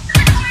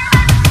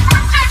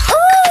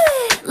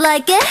Ooh,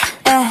 like it?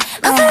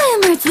 무슨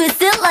힘을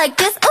twist it like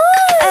this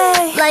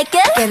Ooh, like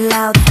it? Get it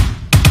loud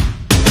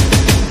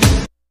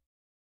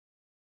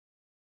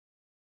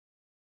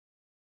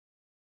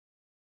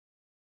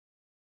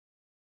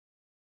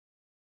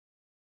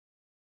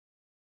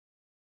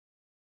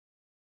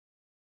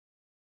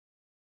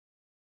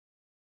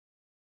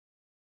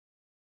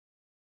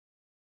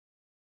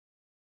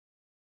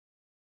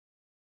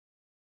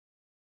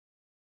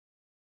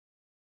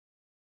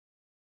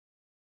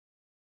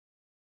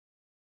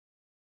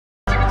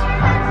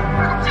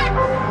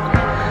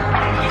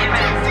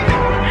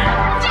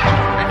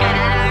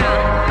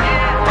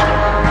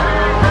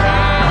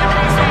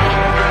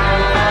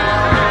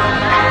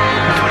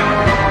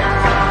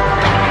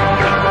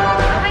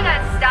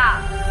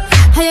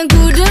하얀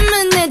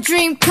구름은 내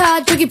dream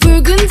car 저기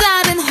붉은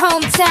달은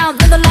hometown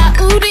남달라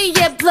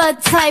우리의 blood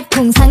type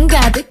공상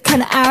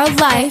가득한 our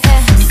life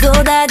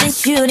쏟아진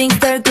shooting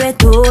star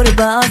궤도를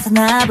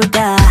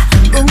벗어나볼까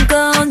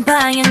꿈꿔온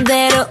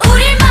방향대로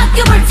우릴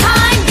맡겨볼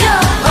time go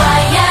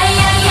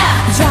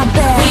Jump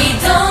it We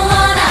don't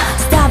wanna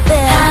Stop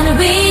it 하늘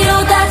위로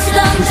다시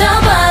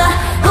던져봐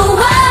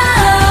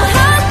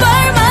한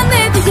발만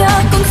내디뎌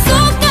꿈속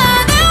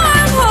가는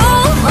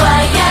wormhole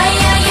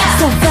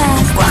So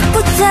fast 꽉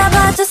붙잡아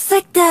just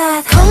like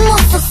that Come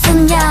on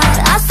쏘soñar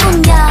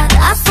쏘soñar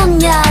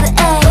쏘soñar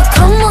ay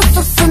Come on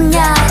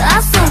쏘soñar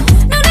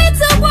쏘soñar No need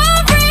to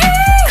worry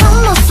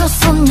Come on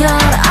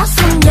쏘soñar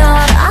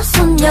쏘soñar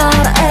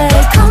쏘soñar ay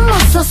Come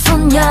on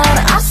쏘soñar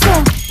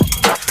쏘soñar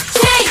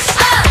Chase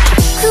up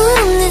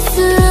구름 내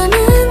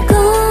수는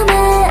꿈의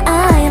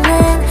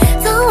island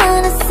Don't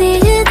wanna see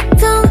it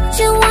Don't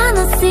you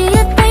wanna see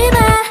it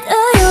baby Do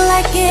you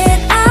like it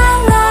I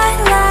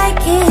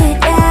like it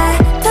yeah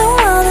Don't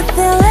wanna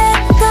feel it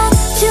Don't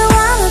you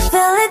wanna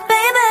feel it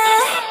baby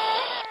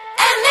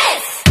And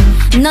this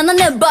너는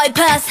내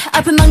bypass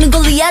앞을 막는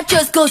골리앗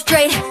just go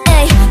straight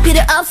ay 필요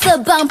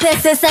없어 방패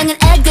세상은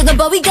액되고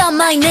but we got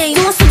my name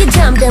꿈 속에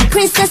잠든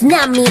princess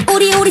남미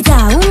우리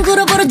다운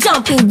그룹으로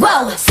jumping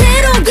wow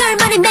새로운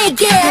결말이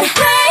make it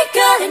break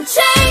it and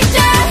change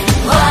it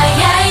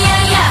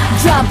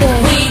drop it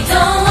We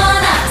don't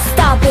wanna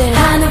stop it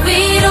하늘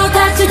위로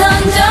다시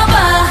던져봐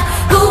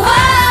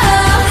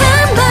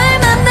한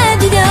발만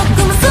내디뎌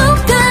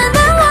꿈속 가는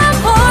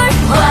wormhole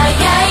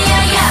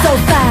so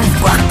fast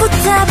꽉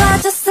붙잡아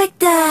just like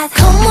that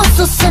Come on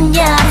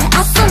쏘soñar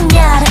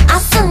쏘soñar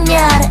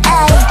쏘soñar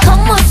ay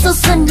Come on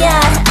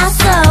쏘soñar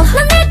쏘soñar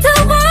No need to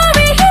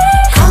worry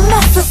Come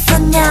on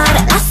쏘soñar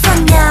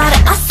쏘soñar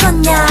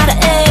쏘soñar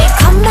ay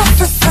Come on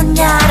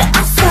쏘soñar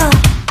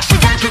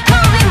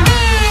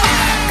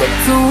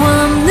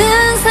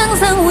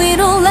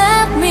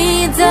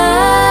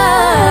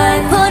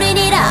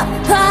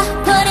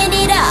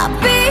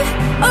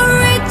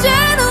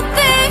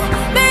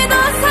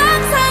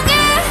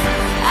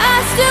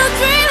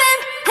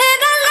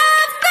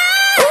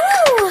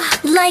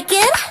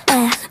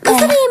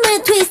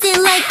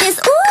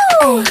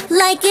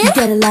like it?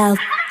 Get it loud.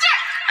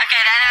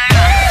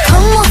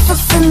 Come on,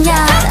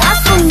 so-soñar, a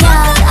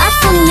soñar, a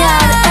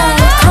soñar, ey.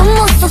 Come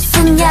on,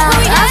 so-soñar,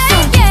 a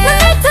soñar. No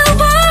need to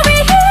worry.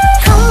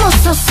 Come on,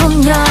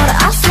 so-soñar,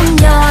 a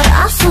soñar,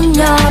 a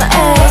soñar,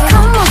 ey.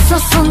 Come on,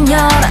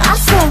 so-soñar, a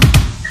soñar.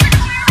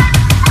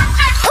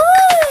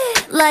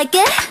 Ooh, like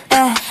it?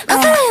 My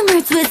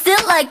hammer twist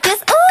it like this.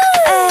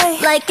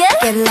 Ooh, like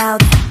it? Get it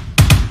loud.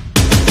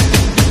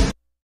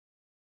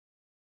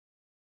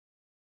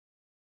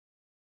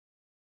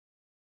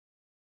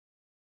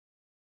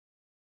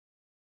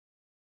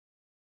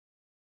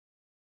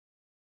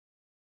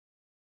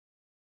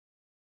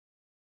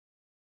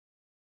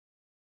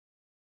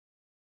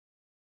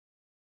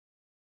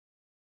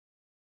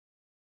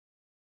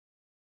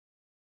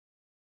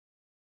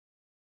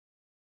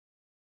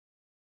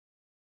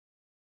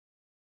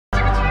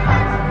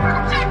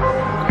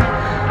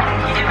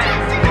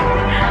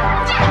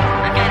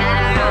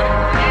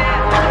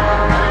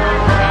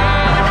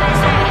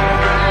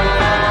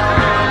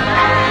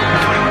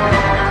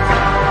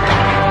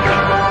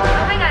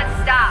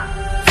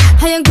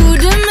 하얀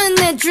구름은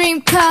내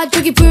dream car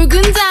저기 붉은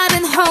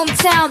달은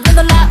hometown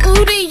남달라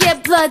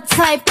우리의 blood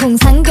type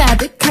공상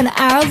가득한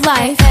our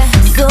life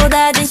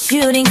쏟아진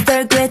shooting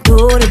star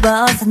궤도를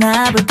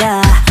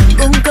벗어나볼까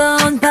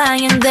꿈꿔온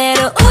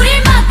방향대로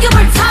우릴 맡겨볼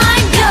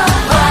time go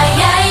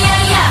yeah yeah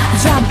yeah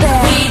Jump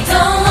it We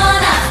don't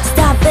wanna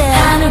Stop it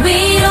하늘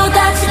위로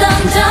다시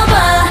던져봐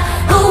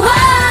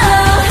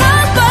woah-oh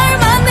한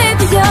발만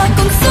내디뎌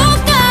꿈속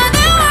가는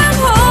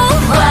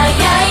wormhole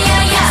yeah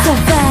yeah yeah So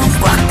fast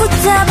꽉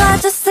붙잡아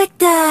just like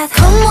that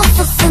Come on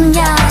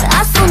so-soñar,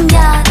 a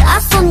soñar, a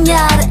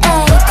soñar,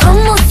 ey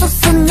Come on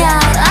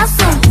so-soñar, a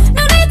soñar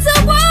No need to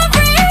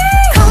worry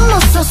Come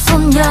on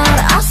so-soñar,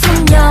 a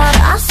soñar,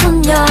 a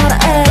soñar,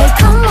 ey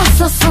Come on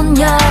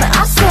so-soñar,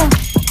 a soñar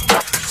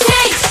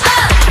Chase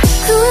up!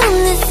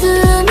 구름 내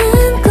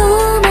숨은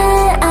꿈의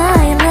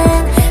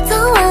island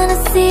Don't wanna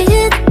see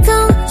it,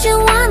 don't you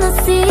wanna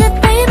see it,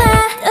 baby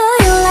Do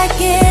you like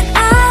it?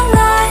 I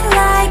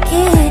like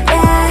it,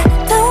 yeah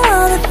Don't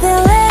wanna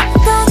feel it,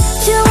 don't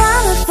you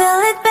wanna feel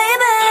it,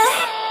 baby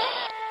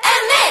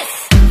And this!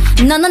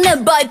 너는 내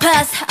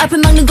bypass 앞을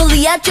막는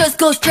골리앗 just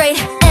go straight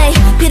ay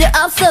필요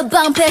없어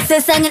방패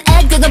세상은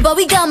액되던 but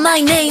we got my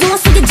name 꿈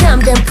속에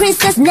잠든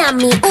princess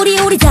남미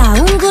우리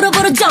다운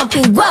그룹으로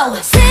jumping wow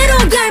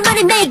새로운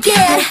결말이 make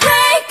it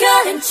Break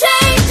up and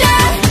change it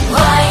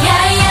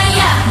yeah yeah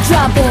yeah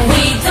drop it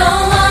We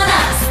don't wanna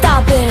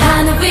stop it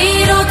하늘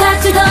위로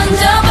다시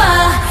던져봐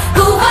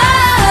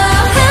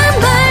woah-oh 한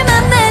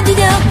발만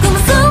내디뎌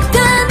꿈속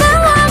가는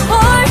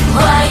wormhole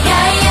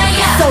yeah yeah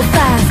yeah so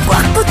fast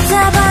꽉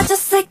붙잡아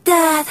just like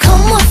that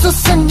Come on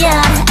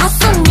so-soñar, a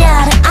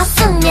soñar, a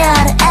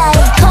soñar, ey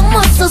Come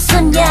on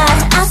so-soñar,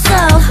 a so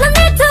No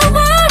need to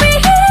worry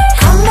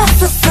Come on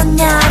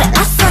so-soñar,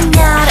 a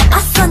soñar, a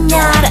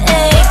soñar,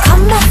 ey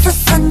Come on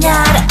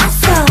so-soñar, a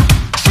so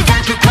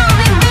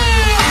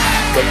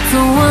끝도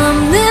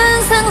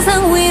없는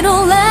상상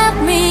위로 let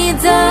me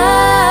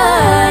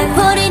die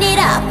Putting it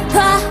up,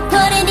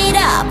 putting it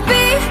up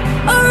Be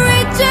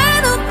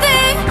original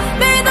thing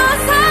매일 너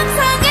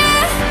상상해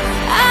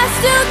I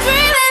still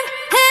dreaming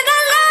and I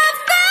love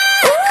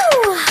that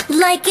Ooh,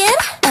 like it?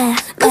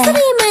 무슨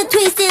힘을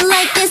twist it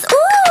like this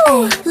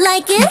Ooh,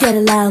 like it? Get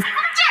it loud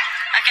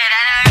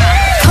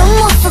Come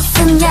on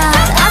so-soñar,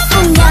 a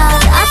soñar,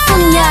 a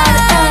soñar,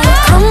 ey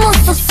Come on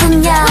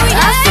so-soñar,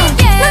 a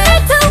soñar No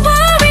need to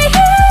worry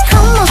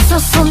Come on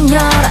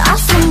so-soñar, a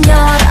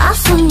soñar, a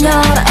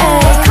soñar,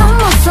 ey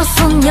Come on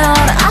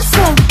so-soñar, a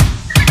soñar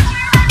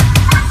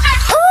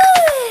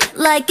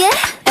Ooh, like it?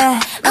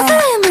 무슨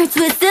힘을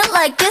twist it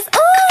like this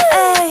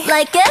Ooh,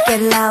 like it?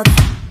 Get it loud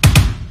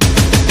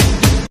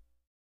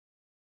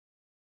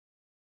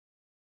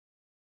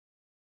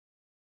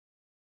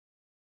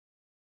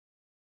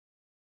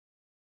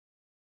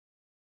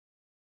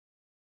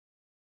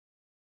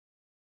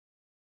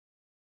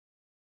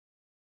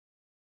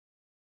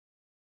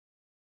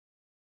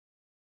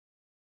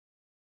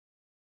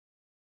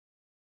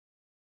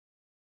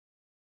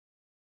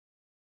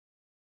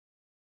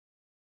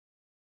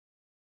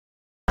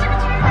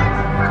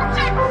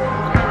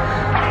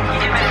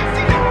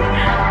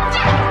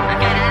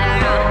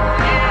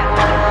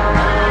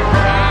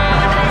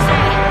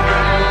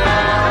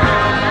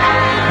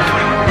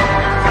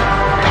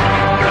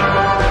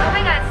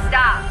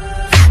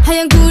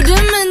하얀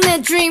구름은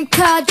내 dream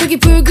car 저기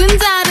붉은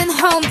달은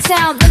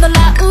hometown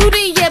남달라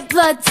우리의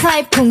blood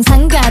type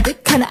공상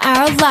가득한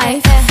our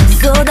life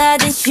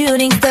쏟아진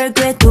shooting star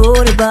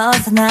궤도를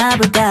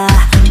벗어나볼까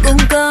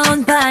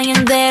꿈꿔온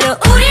방향대로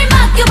우릴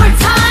맡겨볼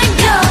time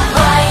go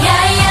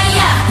yeah yeah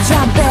yeah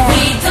Jump it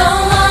We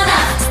don't wanna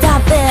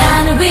stop it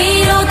하늘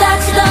위로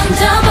다시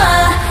던져봐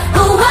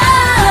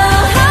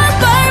woah-oh 한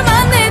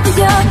발만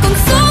내디뎌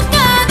꿈속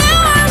가는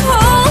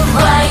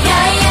wormhole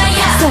yeah yeah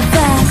yeah so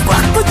fast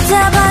꽉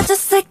붙잡아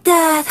just like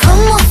that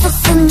Come on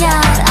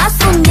so-soñar, a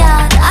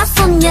soñar, a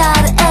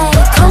soñar, ey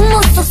Come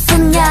on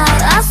so-soñar,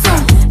 a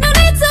soñar No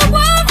need to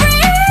worry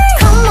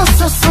Come on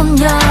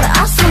so-soñar,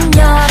 a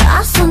soñar,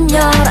 a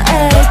soñar,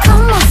 ey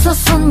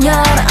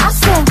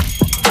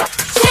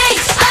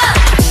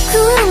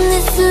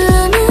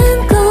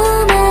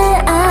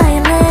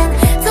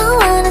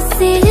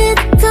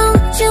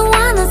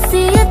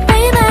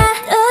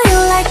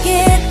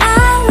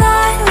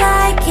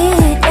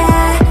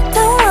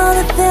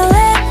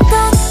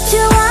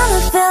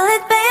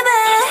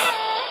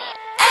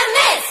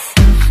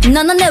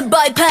나는 내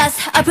bypass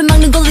앞을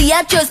막는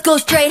골리앗 just go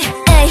straight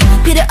ay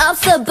필요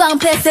없어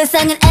방패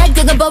세상은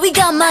액정한 but we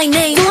got my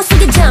name 동화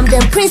속에 잠든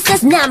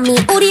princess 남미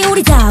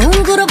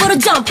우리다운 그룹으로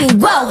jumping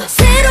wow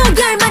새로운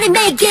결말이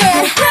make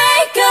it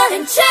break it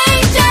and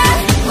change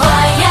it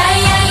why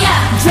yeah yeah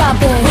yeah drop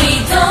it we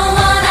don't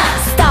wanna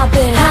stop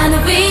it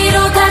하늘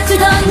위로 같이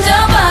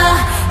던져봐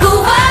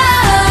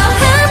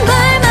한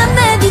발만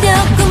내디뎌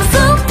꿈속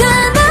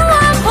가는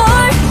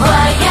wormhole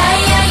why yeah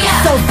yeah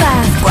yeah so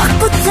fast 꽉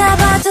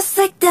붙잡아 just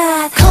like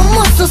that Come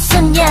on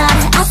so-soñar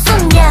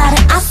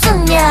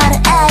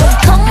ссодajin ay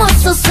Come on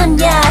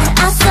so-soñar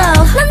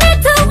no need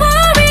to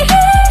worry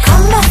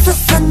Come on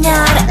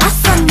so-soñar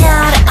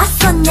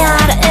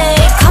ay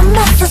Come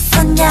on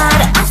so-soñar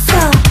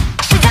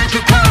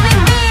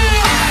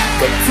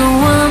끝도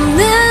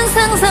없는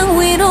상상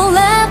위로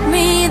let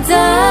me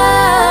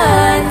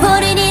die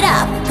Putting it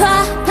up,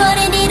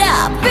 putting it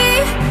up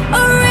Be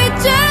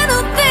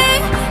original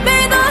thing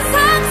매일 너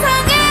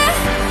상상해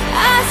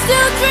I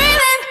still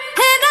dreaming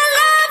and I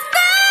love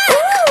that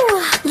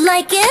Ooh,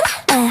 like it?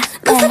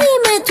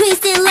 목소리만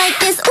twist it like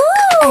this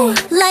Ooh,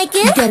 like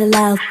it? Get it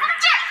loud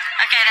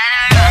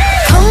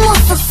Come on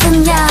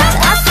so-soñar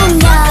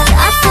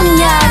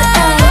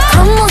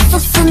Come on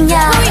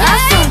so-soñar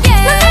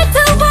No need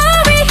to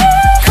worry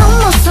Come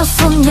on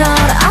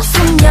so-soñar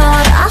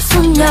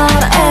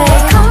ay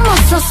Come on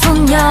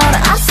so-soñar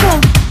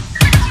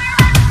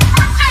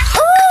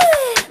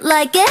Ooh,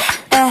 like it?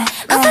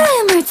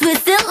 목소리만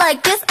twist it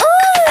like this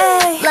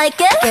Ooh, like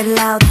it? Get it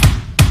loud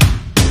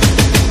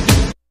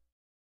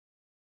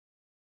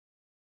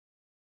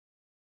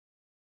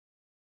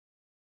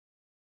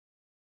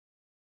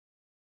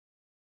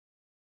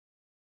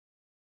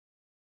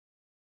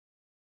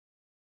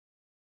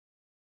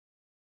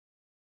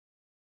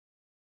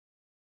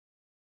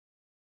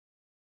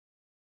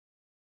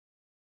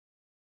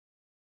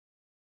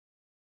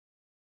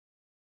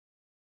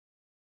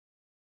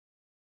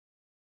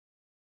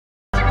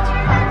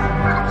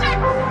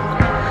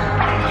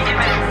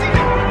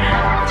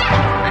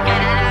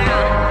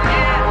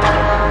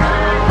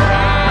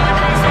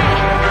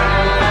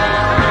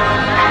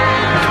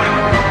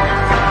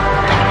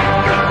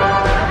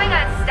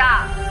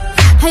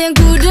하얀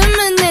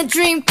구름은 내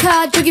dream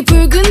car 저기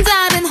붉은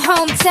달은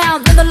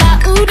hometown 남달라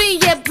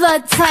우리의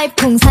blood type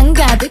공상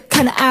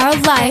가득한 our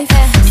life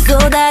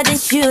쏟아진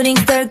shooting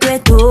star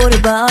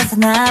궤도를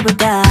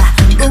벗어나볼까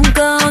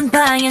꿈꿔온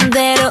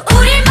방향대로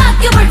우릴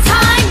맡겨볼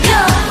time go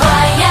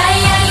why yeah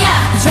yeah yeah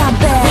drop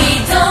it we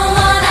don't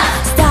wanna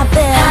stop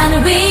it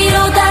하늘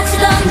위로 다시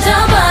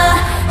던져봐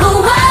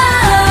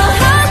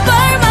한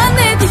발만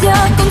내디뎌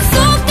꿈속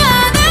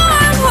가는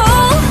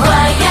wormhole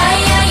why yeah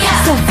yeah yeah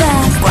so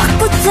fast 꽉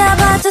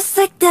붙잡아 just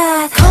like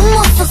that Come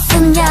on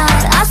so-soñar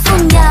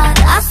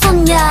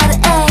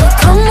ay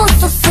Come on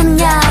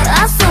so-soñar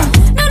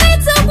No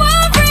need to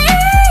worry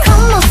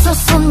Come on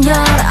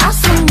so-soñar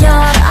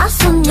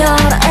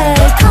ay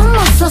Come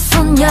on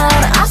so-soñar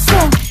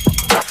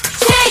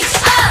Chase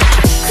up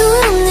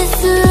구름 내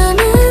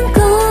숨은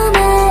꿈의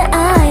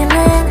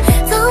island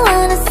Don't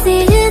wanna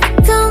see it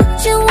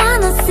Don't you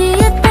wanna see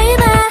it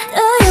baby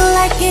Do you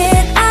like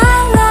it I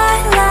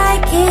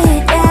like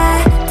it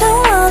yeah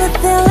Don't wanna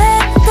feel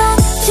it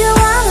Don't you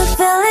wanna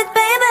feel it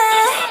baby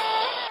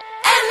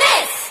And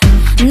this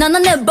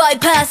나는 내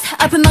bypass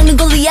앞을 막는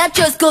골리앗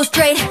just go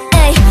straight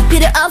ay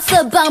필요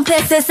없어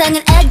방패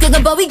세상은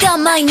액정한 but we got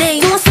my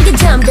name 동화 속에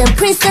잠든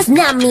princess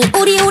남미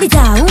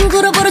우리다운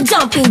그룹으로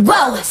jumping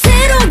wow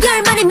새로운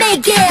결말이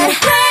make it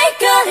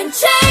break it and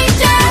change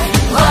it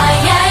why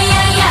yeah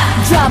yeah yeah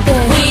drop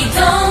it we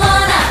don't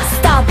wanna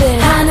stop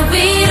it 하늘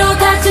위로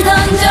같이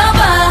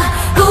던져봐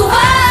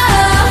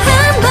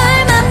한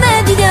발만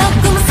내디뎌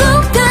꿈속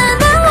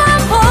가는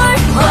wormhole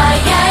why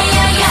yeah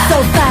yeah yeah so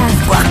fast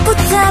꽉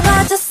붙잡아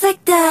just like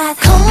that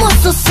Come on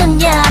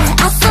so-soñar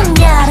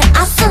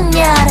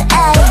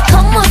ay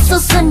Come on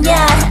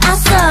so-soñar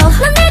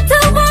No need to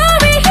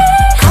worry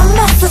Come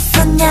on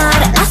so-soñar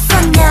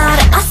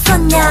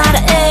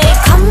ay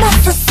Come on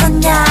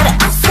so-soñar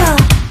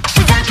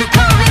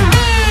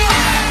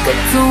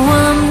끝도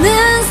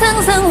없는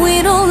상상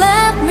위로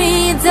let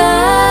me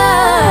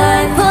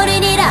die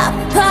Putting it up,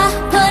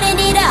 putting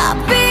it up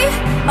Be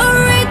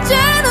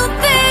original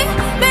thing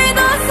매일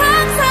너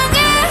상상해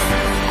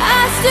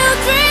I still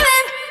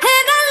dreaming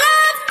and I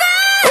love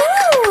that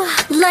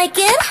Ooh, like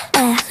it?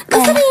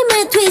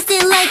 목소리만 twist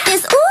it like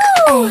this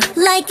Ooh,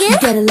 like it?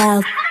 Get it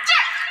loud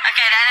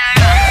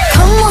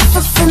Come on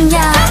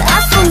so-soñar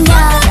ay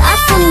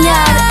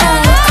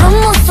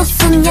Come on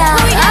so-soñar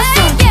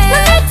No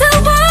need to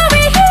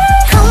worry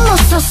Come on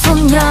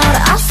so-soñar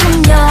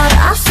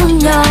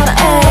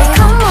ay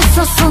Come on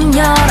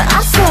so-soñar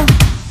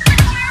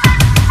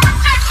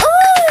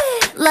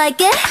Ooh,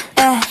 like it?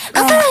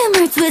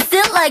 목소리만 twist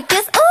it like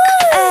this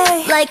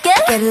Ooh, like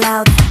it? Get it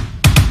loud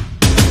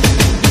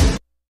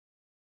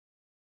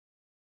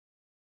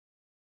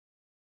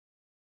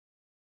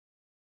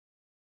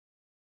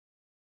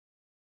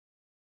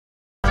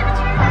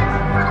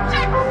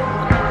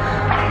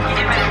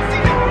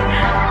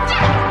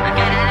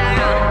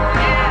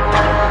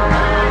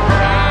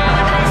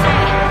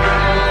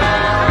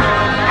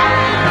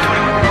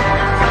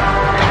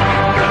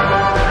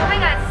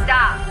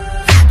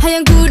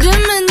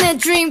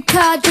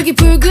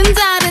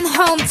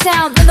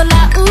hometown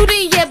남달라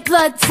우리의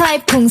blood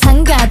type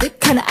공상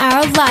가득한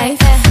our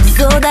life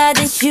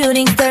쏟아진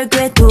shooting star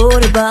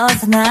궤도를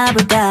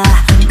벗어나볼까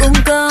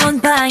꿈꿔온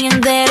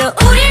방향대로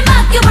우릴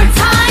맡겨볼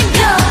time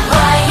go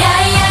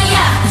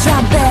와야야야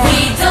Jump it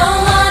We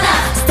don't wanna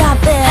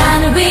Stop it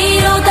하늘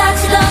위로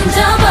다시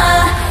던져봐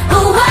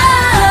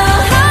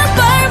한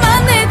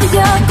발만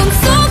내디뎌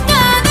꿈속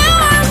안에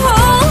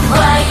wormhole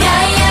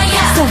와야야야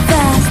So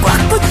fast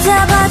꽉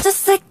붙잡아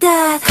just like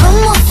that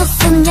Come on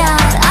so-soñar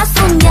I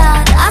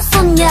soñar I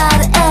soñar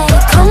ay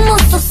Come on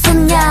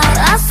so-soñar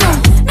I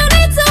soñar No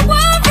need to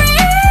worry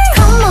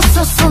Come on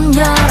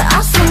so-soñar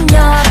I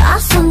soñar I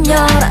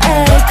soñar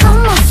ay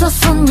Come on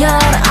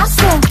so-soñar I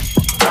soñar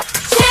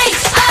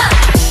Chase up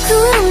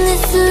구름 내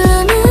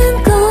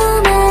숨은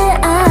꿈의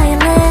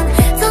island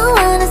Don't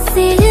wanna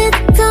see it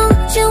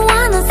Don't you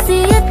wanna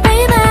see it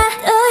baby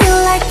Do you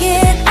like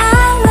it I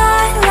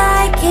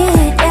like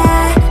it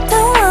yeah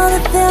Don't wanna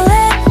feel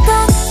it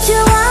Don't you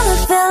wanna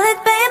feel it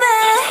baby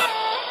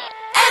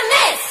And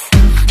this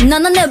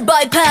너는 내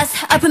bypass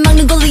앞을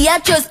막는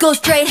골리앗 just go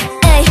straight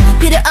ay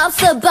필요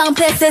없어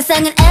방패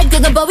세상은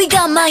액되고 but we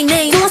got my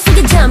name 동화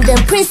속에 잠든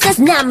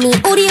princess 남미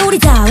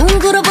우리다운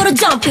그룹으로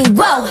jumping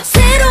wow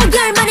새로운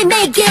결말이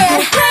make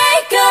it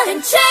break it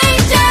and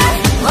change it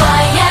oh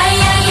yeah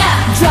yeah yeah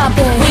drop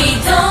it we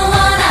don't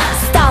wanna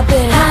stop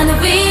it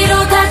하늘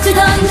위로 다시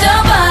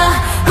던져봐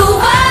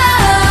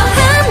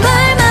한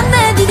발만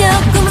내디뎌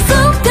꿈속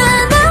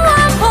안에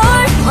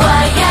wormhole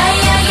oh yeah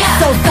yeah yeah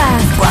so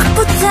fast 꽉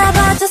붙잡아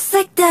just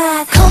like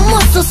that Come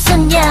on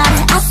so-soñar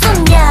I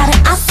soñar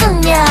I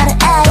soñar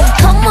ay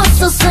Come on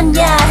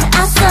so-soñar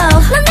I so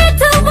No need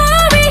to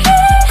worry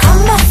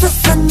Come on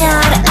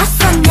so-soñar I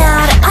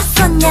soñar I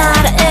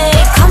soñar ay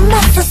Come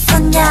on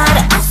so-soñar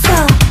I so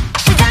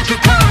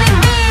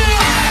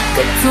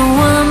끝도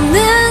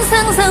없는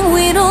상상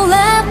위로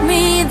let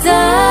me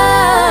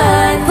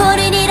die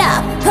Putting it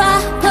up,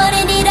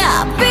 putting it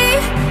up Be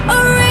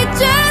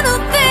original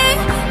thing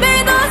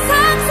매일 너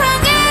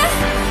상상해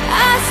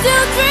I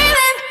still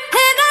dreaming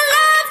and I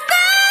love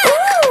that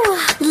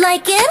Ooh,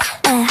 like it?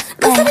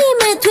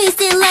 목소리를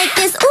twist it like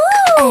this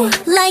Ooh,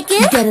 like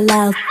it? Get it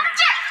loud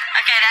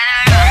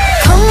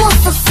Come on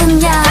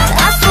so-soñar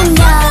I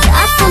soñar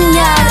I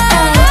soñar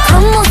ay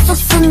Come on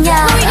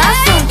so-soñar I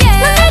soñar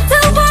No need to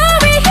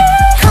worry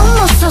Come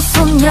on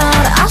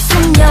so-soñar I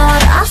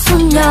soñar I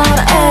soñar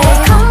ay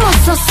Come on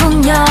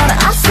so-soñar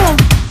I soñar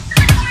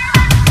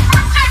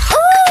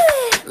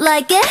Ooh,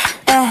 like it?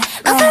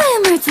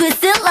 목소리를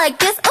twist it like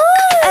this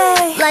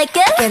Ooh, like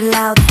it? Get it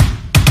loud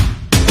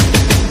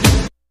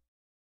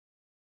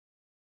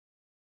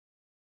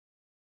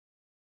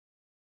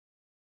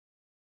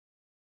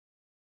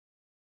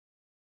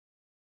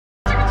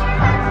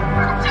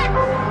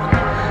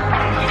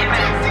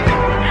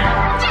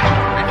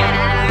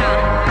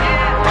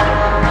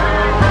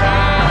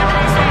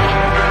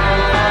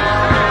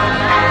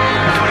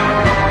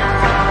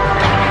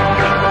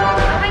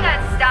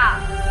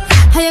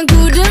하얀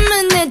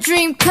구름은 내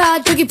dream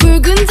car 저기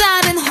붉은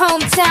달은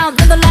hometown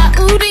남달라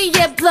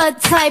우리의 blood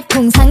type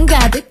공상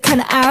가득한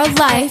our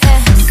life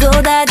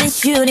쏟아진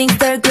shooting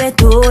star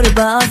궤도를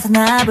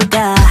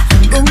벗어나볼까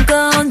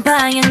꿈꿔온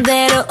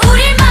방향대로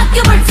우릴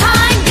맡겨볼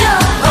time go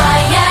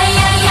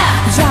와야야야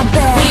Jump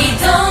it We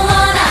don't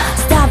wanna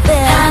Stop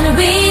it 하늘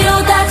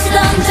위로 다시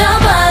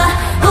던져봐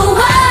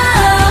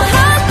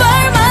한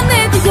발만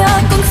내디뎌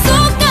꿈속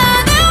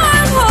안에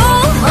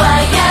wormhole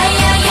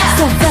와야야야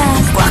So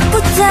fast 꽉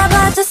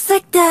붙잡아 just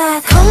like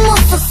that Come on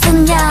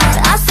so-soñar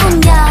I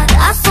soñar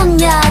I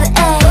soñar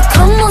ay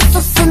Come on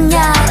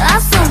so-soñar I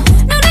soñar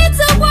No need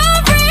to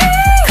worry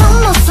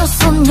Come on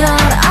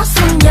so-soñar I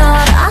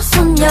soñar I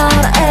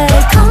soñar ay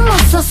Come on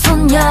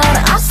so-soñar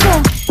I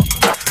soñar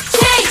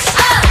Chase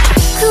up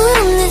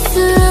구름 내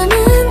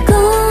숨은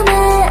꿈의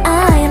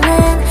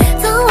island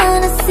Don't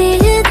wanna see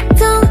it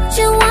Don't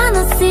you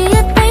wanna see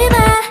it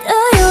baby Do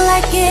you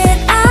like it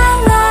I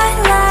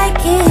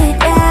like it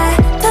yeah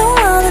Don't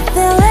wanna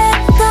feel it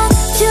Don't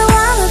you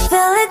wanna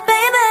feel it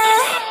baby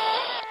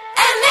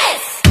And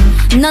this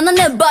너는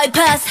내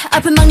bypass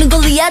앞을 막는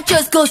골리앗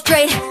just go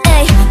straight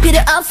ay 필요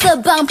없어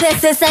방패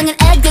세상은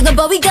액되고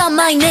but we got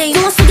my name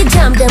동화 속에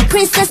잠든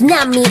princess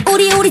남미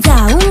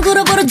우리다운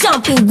그룹으로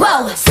jumping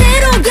wow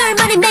새로운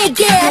결말이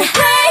make it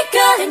break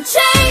it and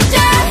change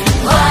it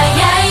oh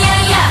yeah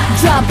yeah yeah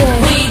drop it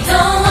we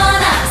don't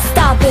wanna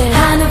stop it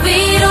하늘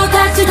위로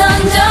다시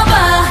던져봐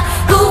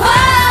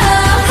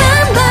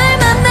한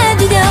발만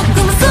내디뎌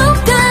꿈속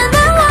안에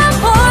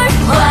wormhole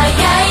oh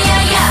yeah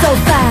yeah yeah so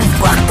fast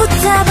꽉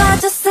붙잡아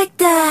just like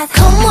that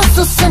Come on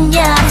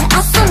so-soñar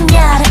I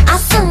soñar I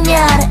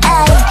soñar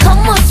ay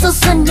Come on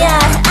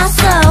so-soñar I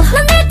so No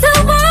need to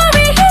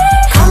worry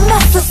Come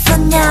on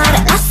so-soñar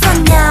I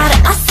soñar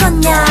I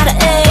soñar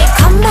ay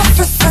Come on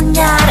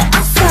so-soñar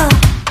I so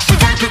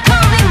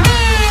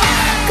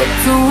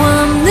끝도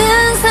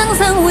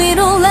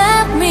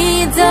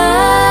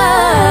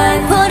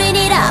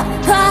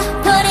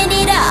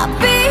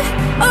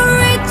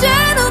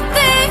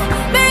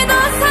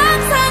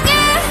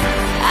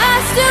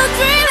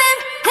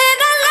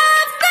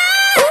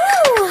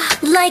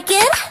Like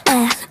it?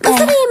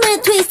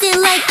 목소리를 twist it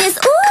like this.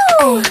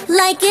 Ooh,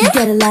 like it?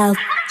 Get it loud.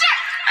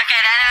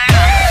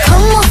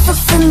 Como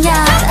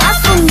so-soñar, a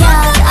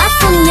soñar, a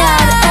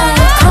soñar,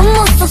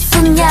 como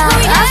so-soñar,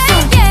 a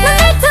soñar. No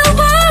need to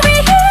worry.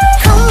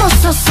 Como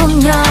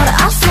so-soñar,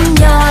 a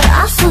soñar,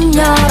 a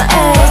soñar,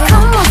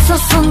 como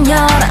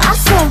so-soñar, a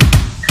soñar.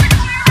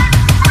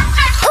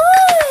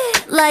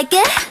 Ooh, like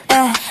it?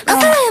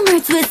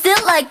 목소리를 twist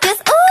it like this.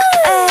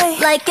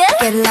 Ooh, like it?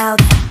 Get it loud.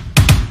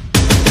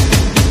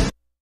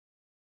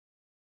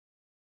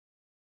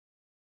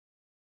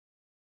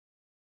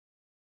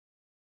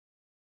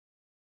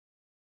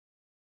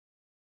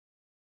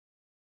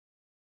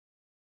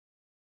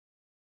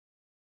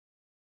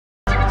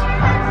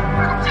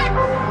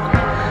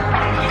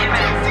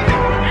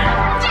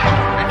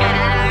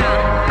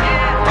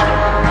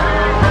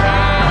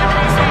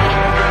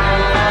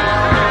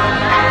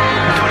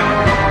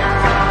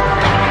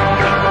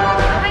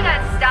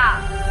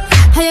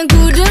 하얀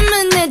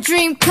구름은 내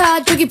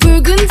dreamcar 저기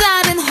붉은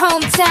달은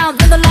hometown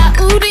남달라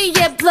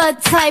우리의 blood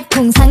type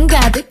공상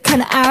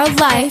가득한 our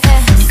life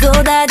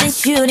쏟아진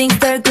shooting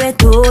star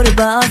궤도를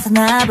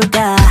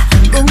벗어나볼까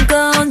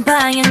꿈꿔온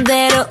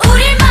방향대로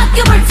우릴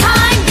맡겨볼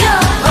time go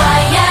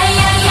yeah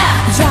yeah yeah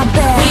Jump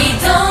it We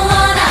don't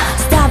wanna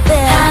Stop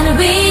it 하늘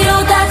위로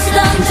다시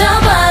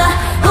던져봐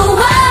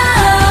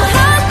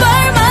한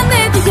발만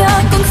내디뎌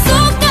꿈속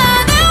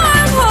가는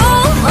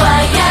wormhole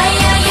yeah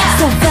yeah yeah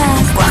So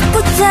fast 꽉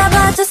붙잡아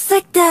just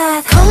like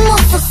that Como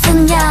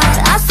so-soñar,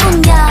 a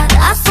soñar,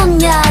 a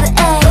soñar,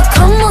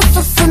 Como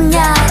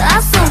so-soñar,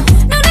 a soñar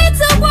No need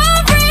to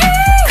worry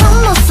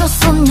Como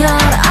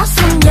so-soñar, a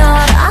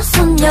soñar, a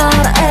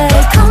soñar,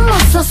 Como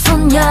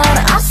so-soñar,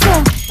 a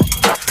soñar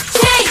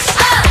Change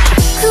up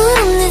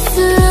구름 내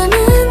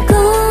숨은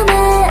꿈의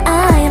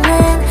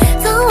island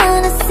Don't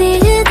wanna see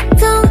it,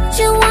 don't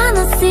you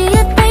wanna see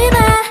it,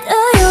 baby Do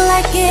you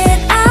like it?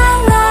 I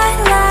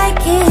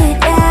like it,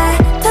 yeah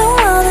Don't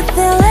wanna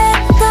feel it,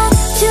 don't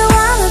you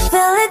wanna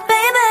feel it,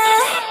 baby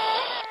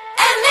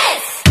And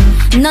this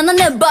너는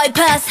내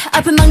bypass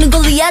앞을 막는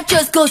골리앗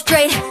just go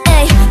straight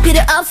ay 필요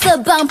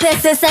없어 방패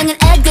세상은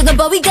액정은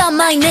but we got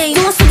my name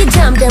꿈 속에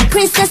잠든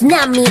princess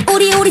남미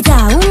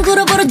우리다운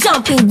그룹으로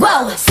jumping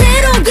wow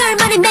새로운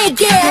결말이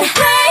make it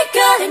break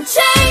it and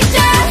change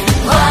it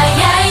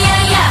yeah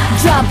yeah yeah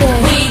drop it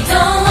We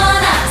don't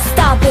wanna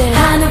stop it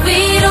하늘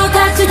위로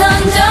다시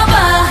던져봐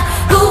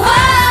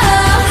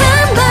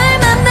한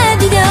발만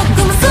내디뎌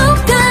꿈속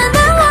가는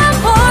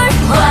wormhole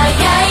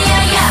yeah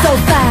yeah yeah So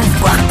fast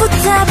꽉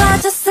붙잡아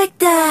just like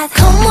that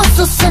Como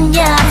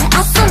so-soñar,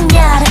 a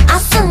soñar, a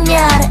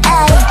soñar,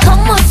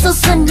 Como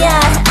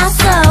so-soñar, a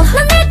soñar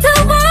No need to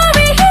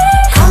worry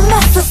Como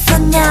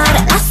so-soñar,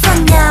 a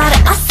soñar,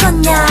 a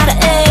soñar,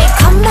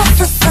 Como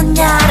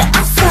so-soñar,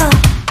 a soñar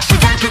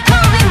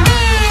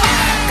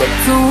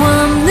끝도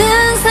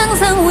없는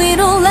상상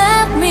위로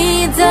let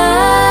me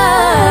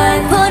die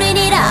Putting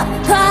it up,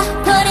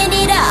 putting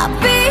it up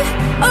Be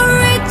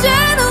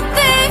original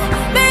thing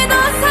매일 너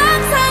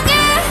상상해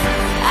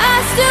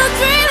I still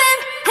dreaming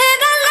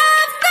and I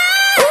love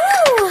that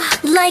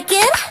Ooh, like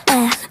it?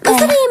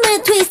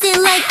 목소리를 twist it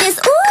like this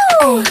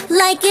Ooh,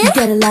 like it?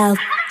 Get it loud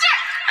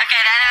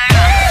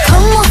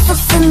Como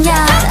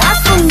so-soñar, a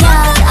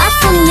soñar, a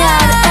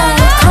soñar,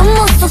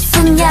 Como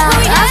so-soñar,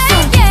 a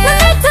soñar No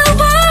need to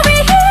worry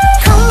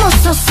Como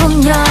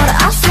so-soñar,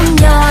 a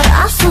soñar,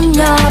 a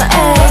soñar,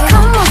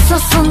 Como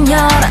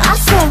so-soñar, a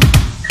soñar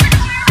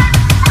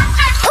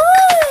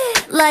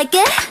Ooh, like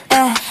it?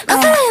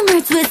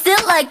 목소리를 twist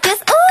it like this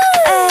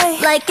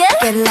Ooh, like it?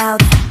 Get it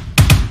loud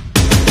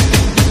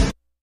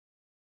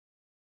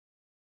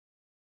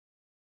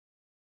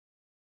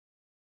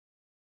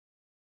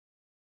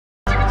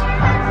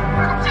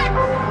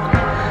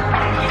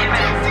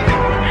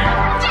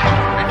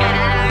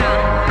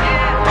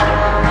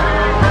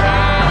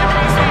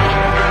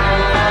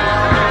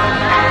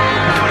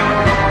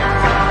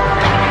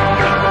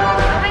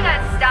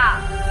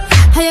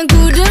하얀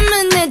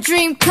구름은 내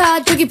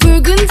dreamcar 저기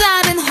붉은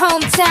달은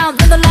hometown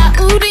남달라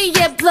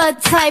우리의 blood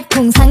type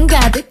공상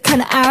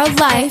가득한 our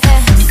life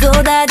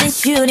쏟아진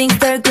shooting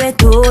star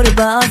궤도를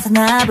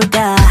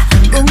벗어나볼까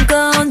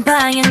꿈꿔온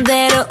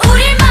방향대로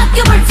우릴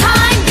맡겨볼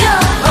time go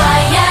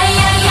yeah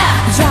yeah yeah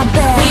Jump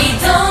it We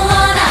don't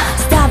wanna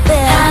Stop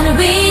it 하늘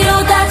위로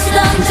다시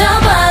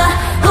던져봐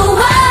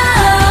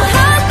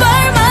한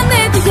발만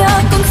내디뎌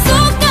꿈속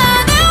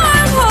가는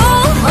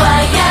wormhole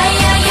yeah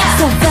yeah yeah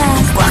So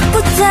fast 꽉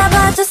붙잡아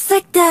just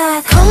like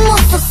that Como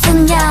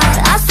so-soñar,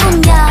 a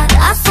soñar,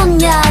 a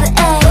soñar,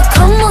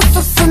 Como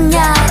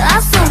so-soñar,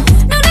 a soñar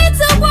No need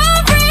to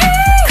worry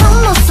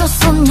Como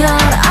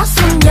so-soñar, a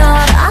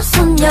soñar, a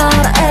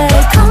soñar,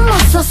 Como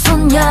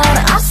so-soñar,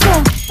 a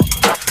soñar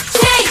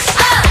Change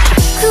up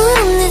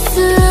구름 내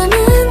숨은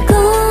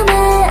꿈의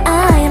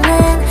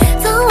island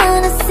Don't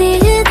wanna see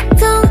it,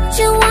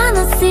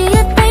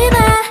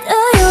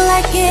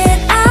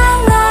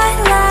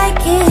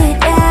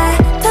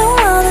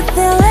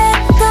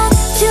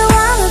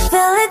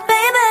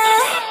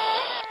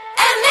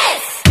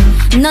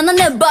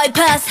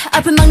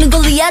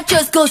 that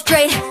just go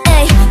straight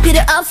Ay,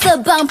 필요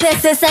없어 방패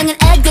세상은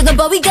액땜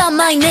but we got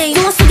my name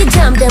동화 속에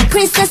잠든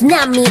princess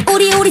남미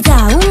우리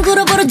다운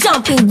그룹으로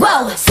jumping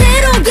wow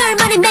새로운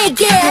결말이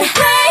make it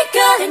break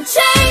it and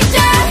change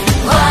it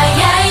Why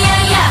yeah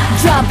yeah yeah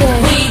drop it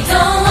we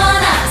don't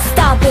wanna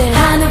stop it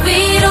하늘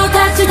위로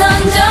다시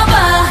던져봐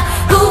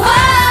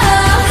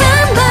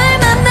한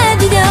발만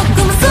내디뎌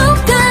꿈속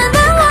가는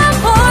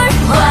wormhole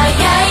Why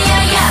yeah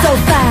yeah yeah so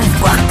fast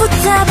꽉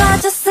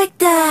붙잡아 just like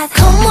that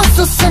Come on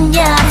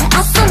so-soñar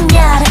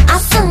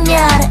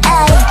쏘soñar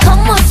ay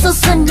Come on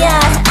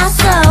so-soñar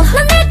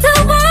no need to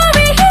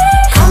worry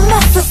Come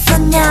on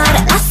so-soñar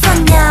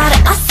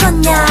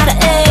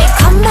ay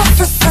Come on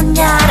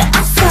so-soñar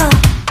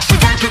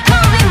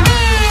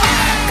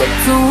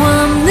끝도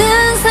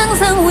없는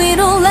상상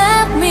위로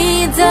let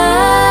me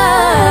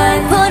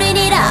die Putting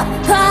it up,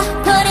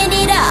 putting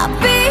it up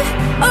Be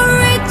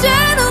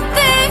original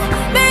thing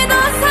매일 너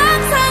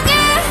상상해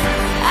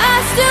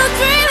I still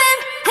dreaming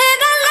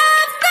and I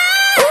love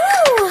that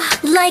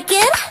Ooh, like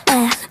it?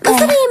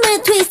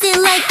 목소리만 twist it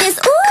like this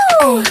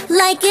Ooh,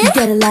 like it?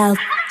 Get it loud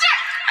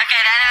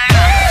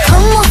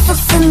Come on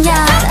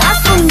so-soñar